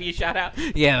that be a shout out?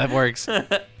 yeah, that works.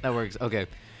 That works. Okay.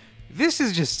 This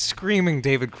is just screaming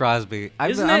David Crosby.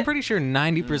 Isn't I'm it? pretty sure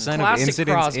 90% of Classic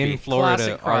incidents Crosby. in Florida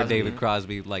Classic are Crosby. David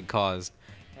Crosby like caused.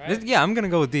 Right. Yeah, I'm gonna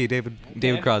go with D. David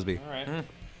Crosby. All right. All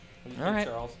right.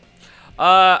 Charles.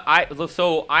 I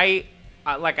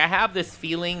have this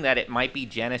feeling that it might be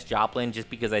Janis Joplin just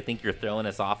because I think you're throwing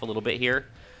us off a little bit here.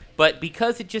 But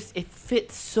because it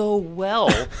fits so well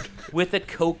with a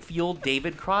coke-fueled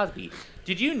David Crosby.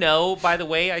 Did you know, by the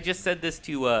way, I just said this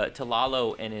to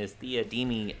Lalo and his Thea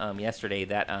Demi yesterday,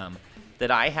 that that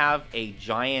I have a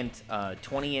giant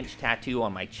 20-inch tattoo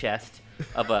on my chest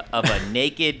of a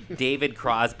naked David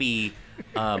Crosby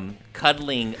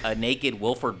cuddling a naked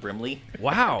Wilford Brimley.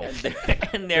 Wow.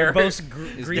 And They're both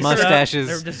greased mustaches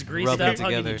up. They're just greased rubbing up,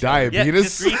 hugging together. each other. Yeah, Diabetes.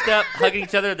 just greased up, hugging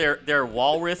each other. Their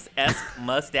walrus-esque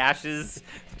mustaches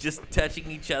just touching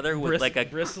each other with like a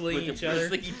bristling with each other.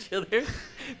 bristling each other.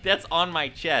 That's on my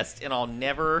chest, and I'll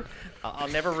never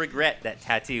regret that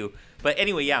tattoo. But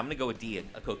anyway, yeah, I'm gonna go with D,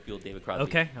 a Coke fueled David Crosby.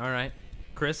 Okay, all right.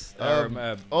 Chris?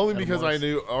 Only because I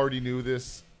Morris? already knew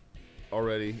this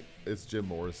already. It's Jim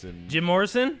Morrison. Jim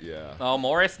Morrison? Yeah. Oh,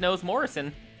 Morris knows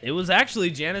Morrison. It was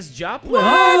actually Janis Joplin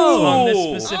Whoa! on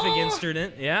this specific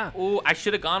incident. Yeah. Ooh, I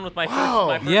should have gone with my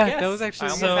Wow. first Yeah, guess. that was actually-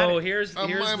 I almost had So it. here's My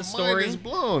the mind story. is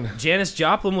blown. Janis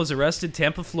Joplin was arrested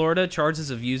Tampa, Florida, charges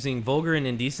of using vulgar and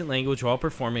indecent language while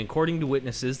performing. According to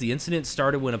witnesses, the incident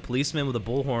started when a policeman with a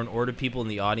bullhorn ordered people in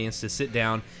the audience to sit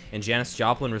down, and Janis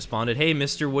Joplin responded, "Hey,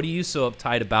 mister, what are you so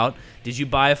uptight about? Did you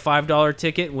buy a $5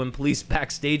 ticket?" When police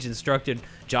backstage instructed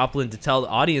Joplin to tell the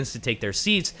audience to take their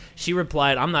seats, she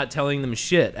replied, "I'm not telling them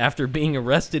shit." After being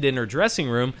arrested in her dressing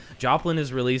room, Joplin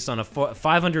is released on a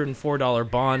 $504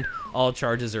 bond. All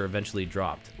charges are eventually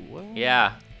dropped.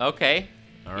 Yeah. Okay.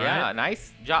 All Yeah. right.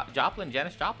 Nice. Joplin.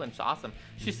 Janis Joplin's awesome.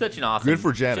 She's such an awesome. Good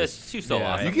for Janis. She's so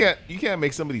Yeah. awesome. You can't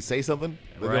make somebody say something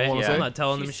they Right, don't want to yeah. say. I'm not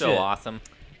telling them She's shit. so awesome.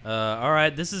 All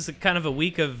right, this is kind of a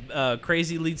week of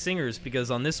crazy lead singers because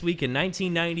on this week in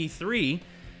 1993,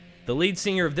 the lead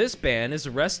singer of this band is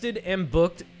arrested and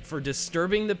booked for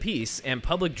disturbing the peace and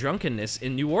public drunkenness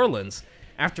in New Orleans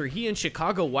after he and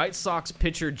Chicago White Sox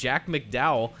pitcher Jack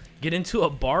McDowell get into a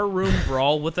barroom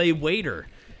brawl with a waiter.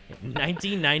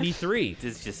 1993.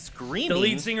 Is just screaming. The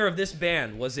lead singer of this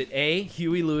band, was it A,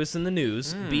 Huey Lewis and the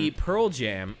News, B, Pearl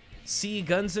Jam, C,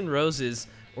 Guns N' Roses,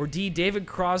 or D, David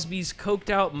Crosby's coked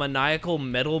out maniacal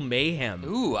metal mayhem?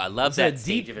 Ooh, I love It's that a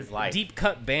stage of his life. deep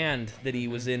cut band that he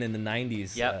was in the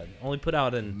 90s. Yep. Only put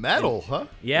out an Metal, huh?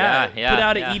 Yeah, Yeah, put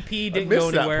out yeah. an EP, I didn't go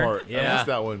missed that anywhere. part. I Yeah, missed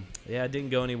that one. yeah, it didn't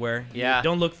go anywhere. Yeah.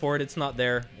 Don't look for it; it's not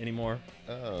there anymore.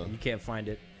 Oh. You can't find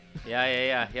it.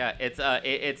 Yeah.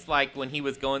 It's like when he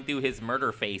was going through his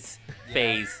murder face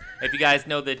phase. If you guys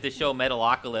know the show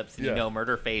Metalocalypse, and you Yeah. know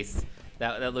Murder Face,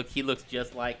 he looks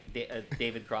just like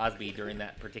David Crosby during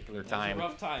that particular time.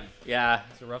 time. Yeah,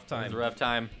 It's a rough it time. was a rough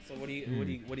time. So what do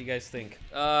you guys think?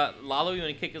 Lalo, you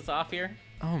want to kick us off here?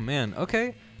 Oh man,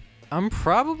 okay. I'm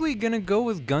probably gonna go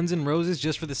with Guns N' Roses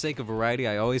just for the sake of variety.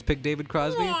 I always pick David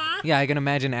Crosby. Yeah, I can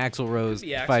imagine Axl Rose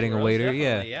Yeah, Axl fighting Rose, a waiter.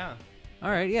 definitely, Yeah. yeah. All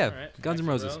right, yeah. All right, Guns N' Axl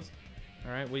Roses. Rose.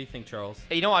 All right, what do you think, Charles?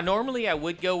 You know, normally I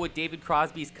would go with David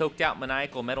Crosby's Coked Out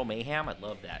Maniacal Metal Mayhem. I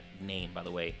love that name, by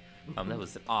the way. That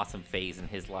was an awesome phase in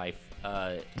his life.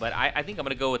 But I think I'm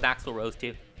gonna go with Axl Rose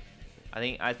too. I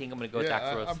think I'm gonna go with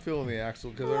Axl Rose. I'm feeling the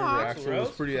Axl because I remember Axl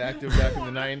was pretty active back in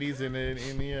the '90s, and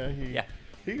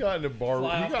he got into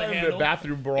Fly he off got the into handle.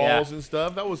 bathroom brawls Yeah. and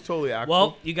stuff. That was totally Axl.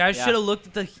 Well, you guys Yeah. should have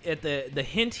looked at the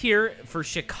hint here for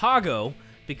Chicago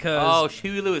because Oh,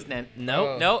 Huey Lewis, man.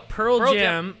 nope, Nope. Pearl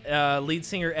Jam lead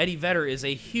singer Eddie Vedder is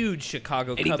a huge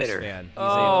Chicago Eddie Cubs Vedder. fan. He's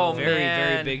Oh, a very, very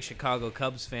man. big Chicago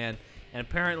Cubs fan. And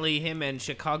apparently him and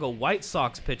Chicago White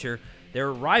Sox pitcher,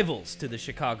 they're rivals to the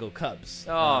Chicago Cubs.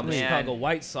 Oh, the man. Chicago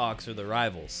White Sox are the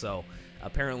rivals. So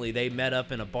apparently they met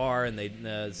up in a bar and they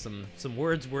some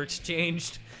words were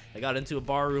exchanged. They got into a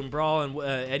barroom brawl and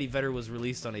Eddie Vedder was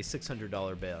released on a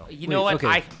 $600 bail. You know what?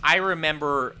 okay. I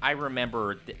remember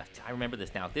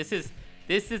this now. This is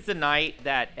the night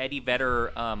that Eddie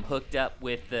Vedder hooked up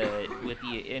with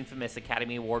the infamous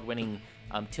Academy Award winning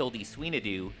Tildy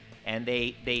Sweeney, and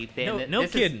they No this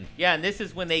is- kidding. yeah, and this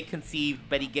is when they conceived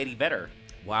Betty Getty Vedder.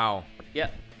 Wow.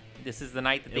 Yep. This is the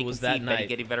night that It they was conceived that Betty night.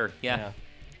 Getty Vedder. Yeah. Yeah.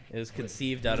 It was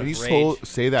conceived out Can you of rage.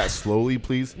 say that slowly,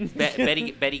 please?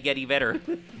 Betty Getty Vedder.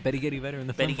 Betty Getty Vedder in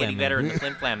the Betty Flim Getty Flam Vedder Man. and the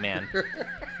Flim Flam Man.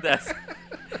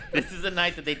 This is the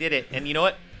night that they did it. And you know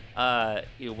what?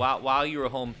 While you were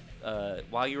home,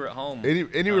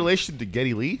 Any relation to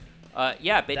Geddy Lee?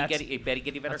 yeah, Betty That's- Getty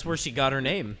Vedder. That's where she got her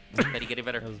name. Betty Getty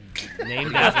Vedder.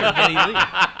 Named after Geddy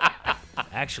Lee.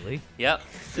 Actually, Yep.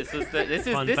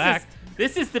 Fun fact.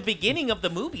 This is the beginning of the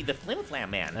movie, The Flim Flam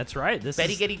Man. that's right. This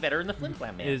Betty is, Getty Vedder and the Flim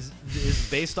Flam Man. is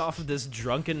based off of this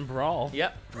drunken brawl.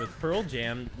 Yep. With Pearl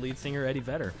Jam lead singer Eddie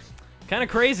Vedder. Kind of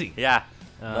crazy. Yeah.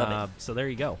 Love it. So there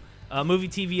you go. Movie,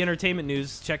 TV, entertainment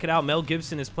news. Check it out. Mel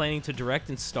Gibson is planning to direct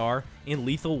and star in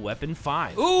Lethal Weapon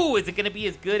 5. Ooh, is it gonna be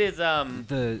as good as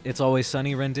The It's Always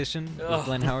Sunny rendition with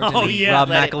Glenn Howard Oh and yeah, Rob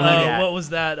let it- McElhenney. Yeah. what was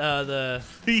that? The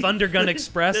Thunder Gun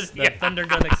Express. The Thunder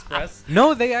Gun Express.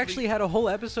 No, they actually had a whole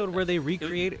episode where they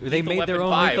recreated. They Lethal made their Weapon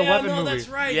own 5. Lethal Yeah, Weapon no, movie. that's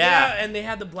right. Yeah. Yeah, and they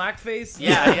had the blackface.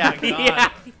 Yeah, Oh yeah. my God. Yeah.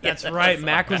 That's right.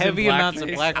 Mac was Heavy in amounts of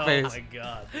blackface. blackface. Oh my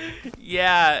God.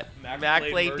 yeah, Mac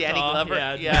played Danny Murtaugh. Glover.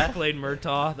 Yeah, Yeah. Mac played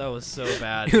Murtaugh. That was so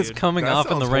bad. He was dude. coming That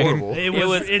off in the sounds rain. horrible.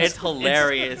 It's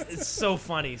hilarious. It's so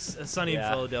funny. Sunny Yeah.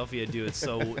 in Philadelphia, dude. It's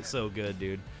so good,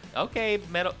 dude. Okay,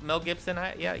 Mel Gibson.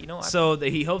 You know. So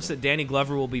he hopes that Danny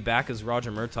Glover will be back as Roger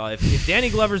Murtaugh. If Danny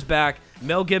Glover's back,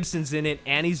 Mel Gibson's in it,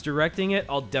 and he's directing it,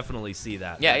 I'll definitely see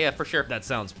that. yeah, for sure. That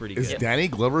sounds pretty Is good. Danny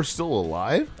Glover still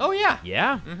alive? Oh yeah.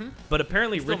 Yeah, but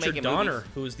apparently He's still Richard making Donner, movies.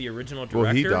 who was the original Well,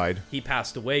 director, he died. He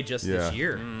passed away just Yeah. this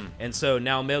year, and so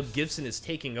now Mel Gibson is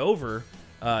taking over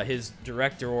his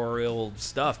directorial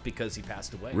stuff because he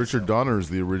passed away. Richard so. Donner is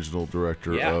the original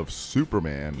director Yeah. of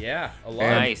Superman. Yeah, a lot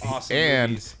Nice. of awesome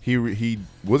And movies. he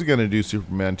was going to do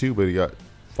Superman 2, but he got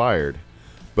fired.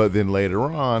 But then later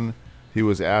on, he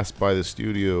was asked by the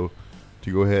studio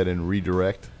to go ahead and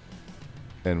redirect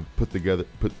and put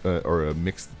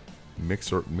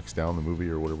mix down the movie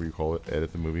or whatever you call it,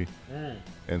 edit the movie.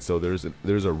 And so there's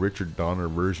a Richard Donner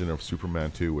version of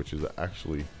Superman 2, which is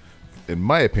actually, in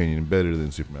my opinion, better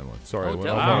than Superman 1. Sorry, I went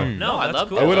off Wow. on, No, I that's love.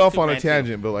 cool. I went off on a Superman too.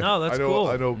 tangent, but like No, that's I know cool.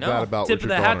 I know No. that about Tip Richard of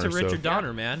the hat Donner. to Richard so.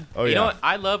 Donner, man. Oh You yeah. know what?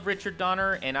 I love Richard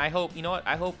Donner, and I hope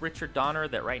I hope Richard Donner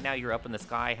that right now you're up in the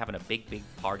sky having a big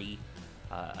party,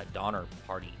 a Donner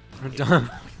party,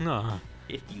 No.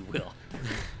 if you will.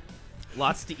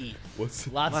 Lots to eat. What's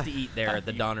Lots to eat there at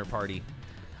the Donner Party.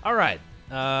 All right.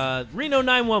 Reno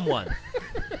 911.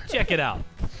 Check it out.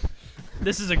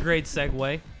 This is a great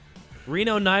segue.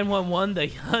 Reno 911, The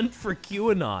Hunt for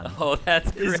QAnon, Oh,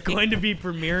 that's is great. going to be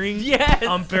premiering Yes.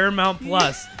 on Paramount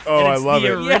Plus. Oh, And I it's love the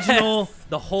it. Original,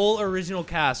 the whole original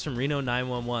cast from Reno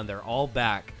 911. They're all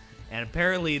back. And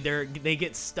apparently they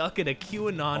get stuck at a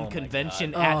QAnon my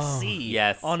convention God. at Oh. sea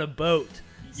Yes. on a boat.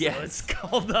 So Yes. it's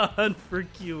called The Hunt for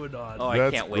QAnon. Oh, I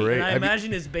That's can't wait. great. And I Have you-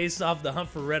 imagine it's based off the Hunt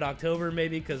for Red October,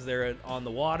 maybe because they're on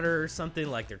the water or something,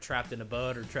 like they're trapped in a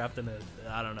boat or trapped in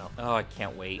I don't know. Oh, I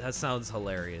can't wait. That sounds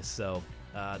hilarious. So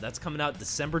that's coming out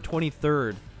December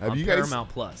 23rd Have on you guys- Paramount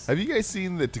Plus. Have you guys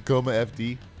seen the Tacoma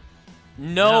FD?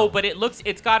 No, No. but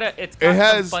it's got It some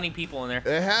has- funny people in there.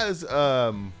 It has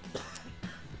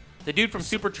The dude from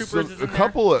Super Troopers is a in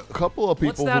couple of What's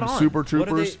people that from on? Super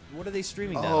Troopers. What are they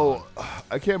streaming that Oh, on?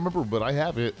 I can't remember, but I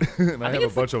have it, and I have think a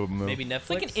it's bunch of them though. Maybe Netflix? It's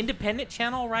like an independent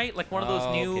channel, right? Like one of those Oh,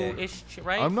 okay. new-ish,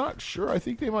 right? I'm not sure. I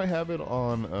think they might have it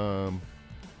on.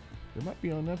 It might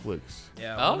be on Netflix.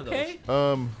 Yeah, one of those. Okay.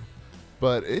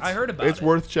 But it's I heard about it's it.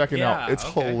 worth checking out. Yeah, It's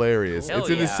okay. hilarious. Cool. It's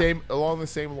in Hell the yeah. same along the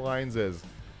same lines as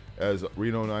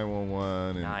Reno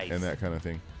 911 and, Nice. and that kind of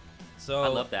thing. So I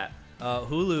love that.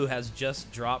 Hulu has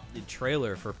just dropped the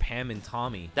trailer for Pam and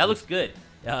Tommy. That looks good.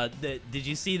 Did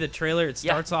you see the trailer? It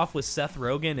Yeah. starts off with Seth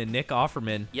Rogen and Nick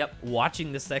Offerman Yep.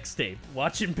 watching the sex tape,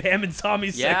 watching Pam and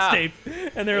Tommy's Yeah. sex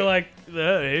tape, and they're like,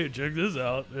 "Hey, check this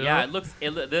out." you Yeah, know? it looks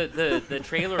the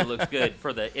trailer looks good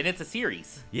and it's a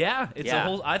series. Yeah, it's a Yeah.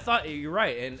 whole. I thought you're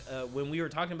right, and when we were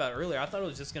talking about it earlier, I thought it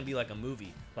was just gonna be like a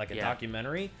movie, like a Yeah.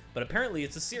 documentary, but apparently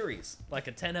it's a series, like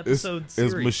a 10 Is, episode is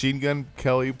series. Machine Gun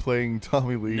Kelly playing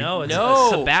Tommy Lee? No, it's No.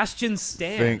 Sebastian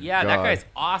Stan. Thank Yeah, that God. guy's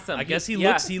awesome. I guess he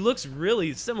yeah. looks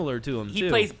really similar to him He too.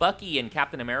 plays Bucky in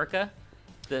Captain America,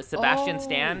 the Sebastian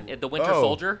Stan, the Winter Oh.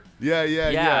 Soldier. Yeah.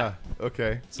 Yeah.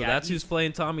 Okay. So Yeah, that's who's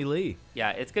playing Tommy Lee.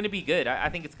 Yeah, it's gonna be good. I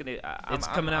think it's gonna. It's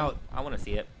coming out. I want to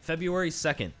see it. February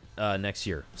 2nd next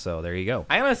year. So there you go.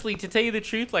 I honestly, to tell you the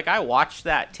truth, like I watched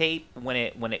that tape when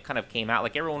it kind of came out.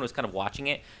 Like everyone was kind of watching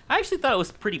it. I actually thought it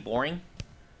was pretty boring.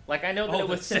 Like I know that it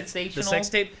was sensational. The sex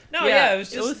tape? No, Yeah, yeah, it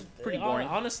was it just was pretty boring.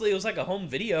 Honestly, it was like a home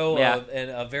video Yeah. and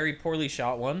a very poorly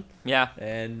shot one, Yeah.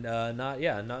 and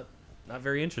not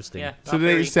very interesting. Yeah. So not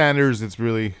very- today's Sanders, it's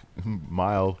really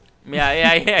mild.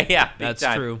 Yeah. Big That's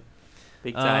time. true.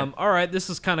 Big time. All right,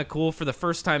 this is kind of cool. For the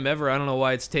first time ever, I don't know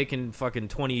why it's taken fucking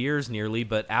 20 years nearly,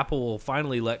 but Apple will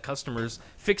finally let customers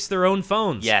fix their own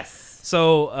phones. Yes.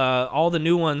 So all the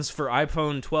new ones for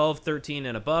iPhone 12, 13,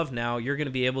 and above now, you're going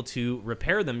to be able to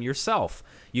repair them yourself.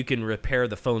 You can repair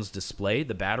the phone's display,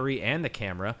 the battery, and the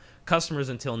camera. Customers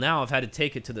until now have had to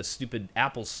take it to the stupid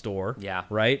Apple store. Yeah.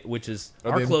 Right? Which is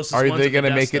our closest Are one they to the going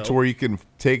to make it to Modesto. where you can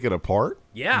take it apart?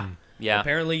 Yeah. Yeah.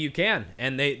 Apparently you can.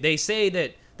 And they say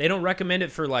that they don't recommend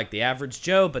it for like the average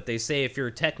Joe, but they say if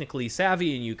you're technically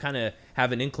savvy and you kind of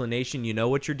have an inclination, you know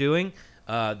what you're doing,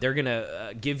 They're going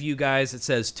to give you guys, it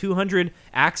says 200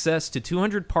 access to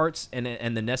 200 parts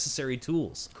and the necessary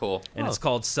tools. Cool. And it's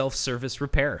called self-service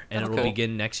repair, and That's it'll cool.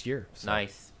 begin next year. So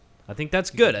Nice. I think that's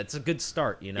good. It's a good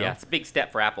start, you know? Yeah, it's a big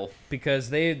step for Apple. Because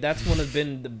that's one of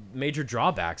been the major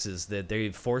drawbacks is that they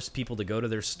force people to go to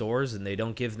their stores and they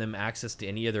don't give them access to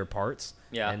any of their parts.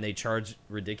 Yeah. And they charge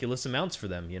ridiculous amounts for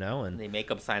them, you know? And They make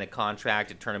them sign a contract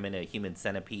to turn them into a human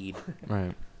centipede.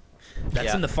 Right. that's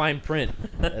Yeah. in the fine print.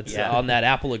 That's Yeah. on that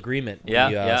Apple agreement. When Yeah,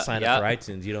 you yeah, sign yeah. up for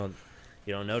iTunes. You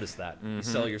don't notice that. You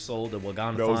sell your soul to That was a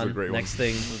Waganathan. great one. Next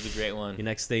thing, It was a great one. your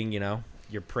next thing, you know,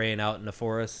 you're praying out in the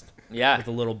forest Yeah. with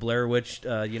a little Blair Witch,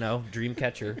 dream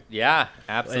catcher. Yeah,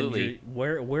 And absolutely.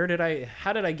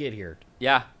 how did I get here?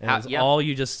 Yeah. And it's yeah. all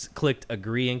you just clicked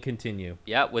agree and continue.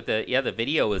 Yeah, the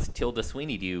video was Tilda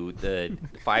Sweeney, the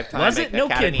 5-time Was it? No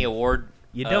Academy kidding. Award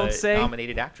You don't say?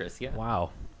 nominated actress. Yeah. Wow.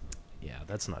 Yeah,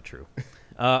 that's not true.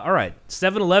 All right,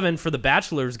 7-Eleven for the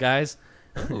bachelors, guys.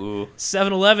 Ooh.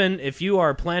 7-Eleven, if you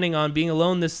are planning on being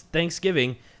alone this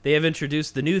Thanksgiving, they have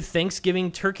introduced the new Thanksgiving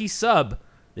turkey sub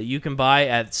that you can buy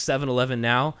at 7-Eleven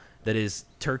now. That is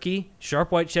turkey,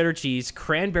 sharp white cheddar cheese,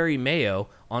 cranberry mayo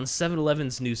on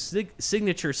 7-Eleven's new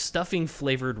signature stuffing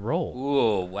flavored roll.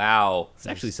 Ooh, wow. This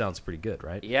actually sounds pretty good,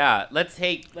 right? Yeah,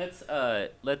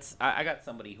 I got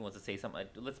somebody who wants to say something.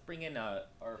 Let's bring in our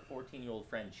 14-year-old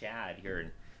friend Chad here and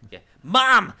yeah.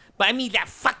 Mom, buy me that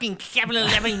fucking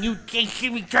 7-Eleven new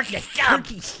Thanksgiving turkey sub.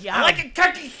 I like a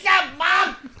turkey sub,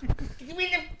 Mom. Give me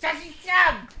the turkey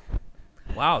sub.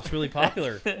 Wow, it's really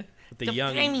popular with the The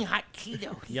young, flaming hot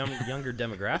Cheetos. younger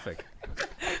demographic.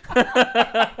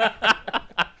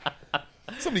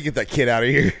 Somebody get that kid out of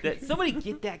here. Somebody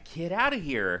get that kid out of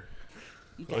here.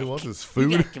 You All he guys wants can- is You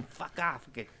food. guys can fuck off.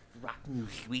 Get Rock News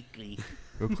Weekly.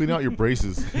 Go clean out your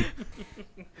braces.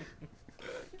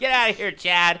 Get out of here,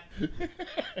 Chad.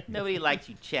 Nobody likes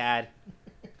you, Chad.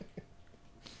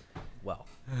 Well,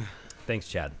 thanks,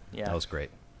 Chad. Yeah. That was great.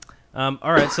 All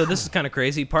right, so this is kind of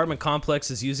crazy. Apartment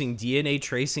complex is using DNA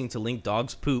tracing to link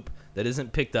dogs' poop that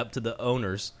isn't picked up to the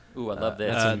owners. Ooh, I love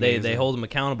this. They hold them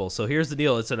accountable. So here's the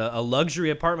deal. It's at a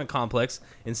luxury apartment complex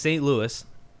in St. Louis.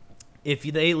 If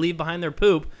they leave behind their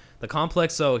poop, the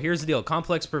complex, so here's the deal.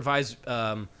 Complex provides,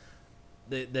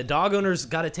 the dog owners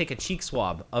got to take a cheek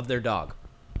swab of their dog.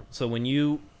 So when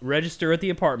you register at the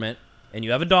apartment and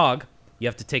you have a dog, you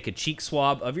have to take a cheek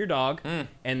swab of your dog,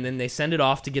 and then they send it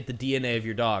off to get the DNA of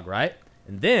your dog, right?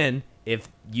 And then if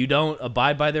you don't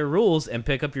abide by their rules and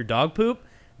pick up your dog poop,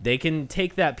 they can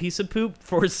take that piece of poop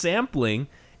for sampling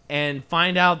and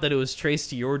find out that it was traced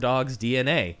to your dog's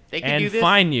DNA They can and do this?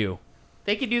 fine you.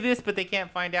 They can do this, but they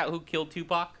can't find out who killed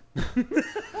Tupac.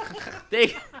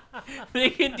 they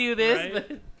can do this,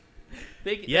 Right?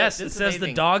 but Yes, this it is says the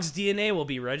amazing. dog's DNA will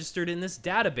be registered in this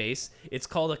database. It's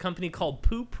called a company called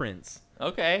Poop Prints.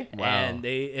 Okay. And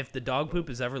if the dog poop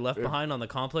is ever left behind on the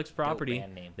complex property,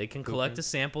 band name. they can collect a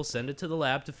sample, send it to the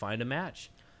lab to find a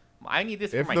match. I need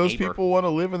this for If my those neighbor. people want to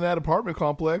live in that apartment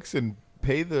complex and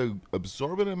pay the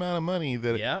absorbent amount of money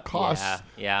that Yeah. it costs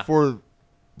Yeah. for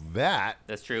that,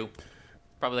 That's true.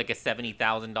 Probably like a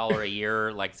 $70,000 a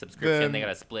year like subscription. Then They got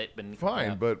to split. But fine.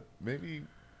 yeah. But maybe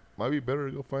might be better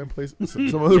to go find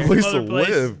some other place to other place.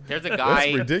 live. There's a guy.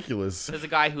 That's ridiculous. There's a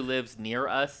guy who lives near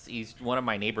us. He's one of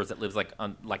my neighbors that lives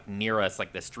like near us,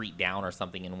 like the street down or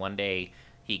something. And one day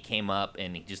he came up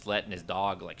and he just letting his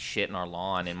dog like shit in our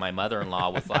lawn. And my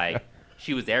mother-in-law was like,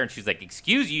 she was there and she's like,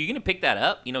 "Excuse you, you gonna pick that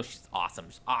up?" You know, she's awesome,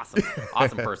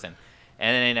 awesome person.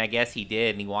 And then I guess he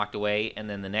did, and he walked away. And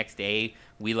then the next day,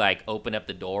 we like opened up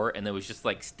the door, and there was just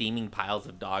like steaming piles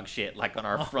of dog shit like on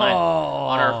our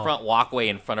front walkway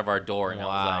in front of our door. And I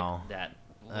was Wow. like, "That."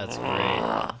 That's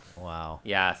great. Wow.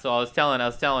 Yeah, so I was telling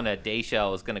Daisha I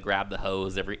was gonna grab the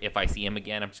hose if I see him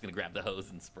again. I'm just gonna grab the hose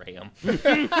and spray him, like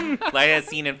that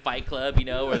scene in Fight Club, you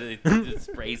know, where they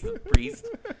just sprays the priest.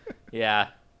 Yeah.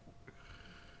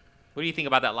 What do you think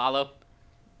about that, Lalo?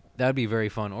 That'd be very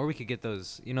fun. Or we could get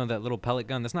those, that little pellet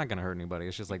gun. That's not gonna hurt anybody.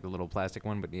 It's just like the little plastic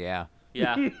one. But yeah.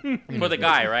 Yeah, for the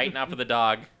guy, right? Not for the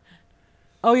dog.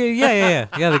 Oh yeah.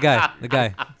 The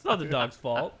guy. It's not the dog's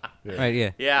fault. Right.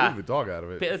 Yeah. Yeah. Leave the dog out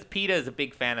of it. PETA is a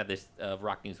big fan of this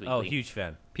Rock News Weekly. Oh, huge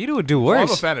fan. Peter would do Well, I'm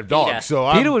worse. a fan of dogs, Yeah.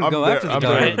 so Peter I'm, would I'm go there- after the I'm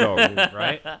dog. there with the dog.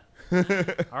 Right?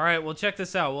 All right, well, check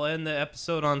this out. We'll end the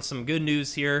episode on some good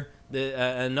news here.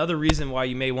 Another reason why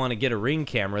you may want to get a Ring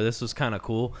camera, this was kind of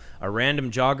cool. A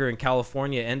random jogger in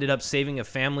California ended up saving a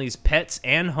family's pets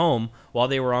and home while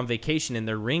they were on vacation in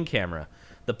their Ring camera.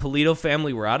 The Polito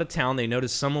family were out of town. They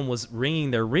noticed someone was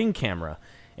ringing their Ring camera.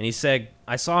 And he said,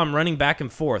 "I saw him running back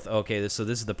and forth." Okay, so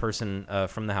this is the person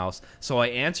from the house. So I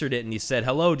answered it, and he said,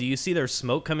 "Hello, do you see there's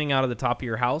smoke coming out of the top of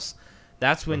your house?"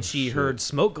 That's when she heard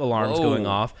smoke alarms going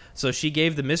off, so she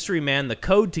gave the mystery man the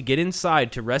code to get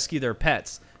inside to rescue their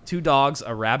pets, 2 dogs,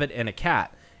 a rabbit, and a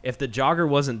cat. If the jogger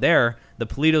wasn't there, the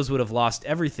Politos would have lost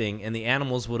everything, and the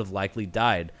animals would have likely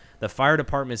died. The fire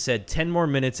department said 10 more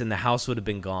minutes and the house would have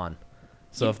been gone.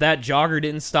 So if that jogger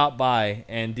didn't stop by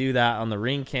and do that on the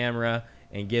Ring camera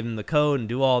and give him the code and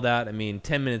do all that, I mean,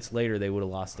 10 minutes later, they would have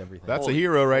lost everything. That's a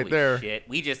hero right Holy there. Shit.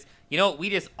 We just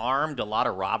armed a lot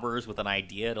of robbers with an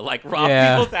idea to like rob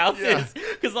people's houses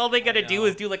because all they gotta do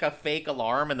is do like a fake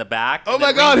alarm in the back. Oh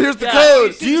my God! Here's the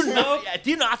code. Do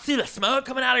you not see the smoke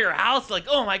coming out of your house? Like,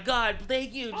 oh my God,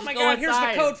 thank you. Oh my God, here's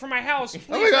the code for my house.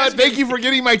 Oh my God! Thank you for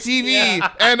getting my TV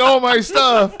and all my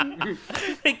stuff.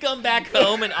 They come back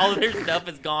home and all of their stuff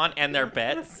is gone and their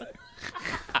pets.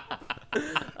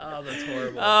 Oh, that's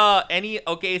horrible.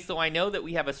 Okay, so I know that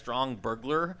we have a strong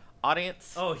burglar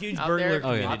audience. Oh, huge out burglar there.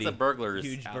 community. Lots of burglars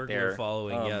Huge out burglar there.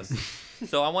 following, yes.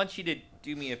 So I want you to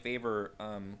do me a favor.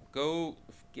 Go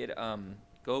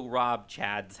rob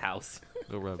Chad's house.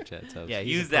 Go rob Chad's house. Yeah,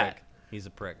 he's Use a that. prick. He's a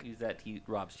prick. Use that to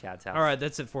rob Chad's house. All right,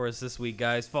 that's it for us this week,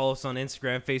 guys. Follow us on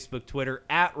Instagram, Facebook, Twitter,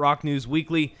 at Rock News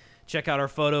Weekly. Check out our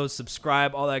photos,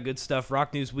 subscribe, all that good stuff,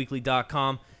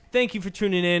 rocknewsweekly.com. Thank you for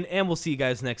tuning in, and we'll see you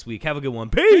guys next week. Have a good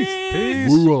one. Peace!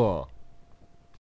 Hoorah.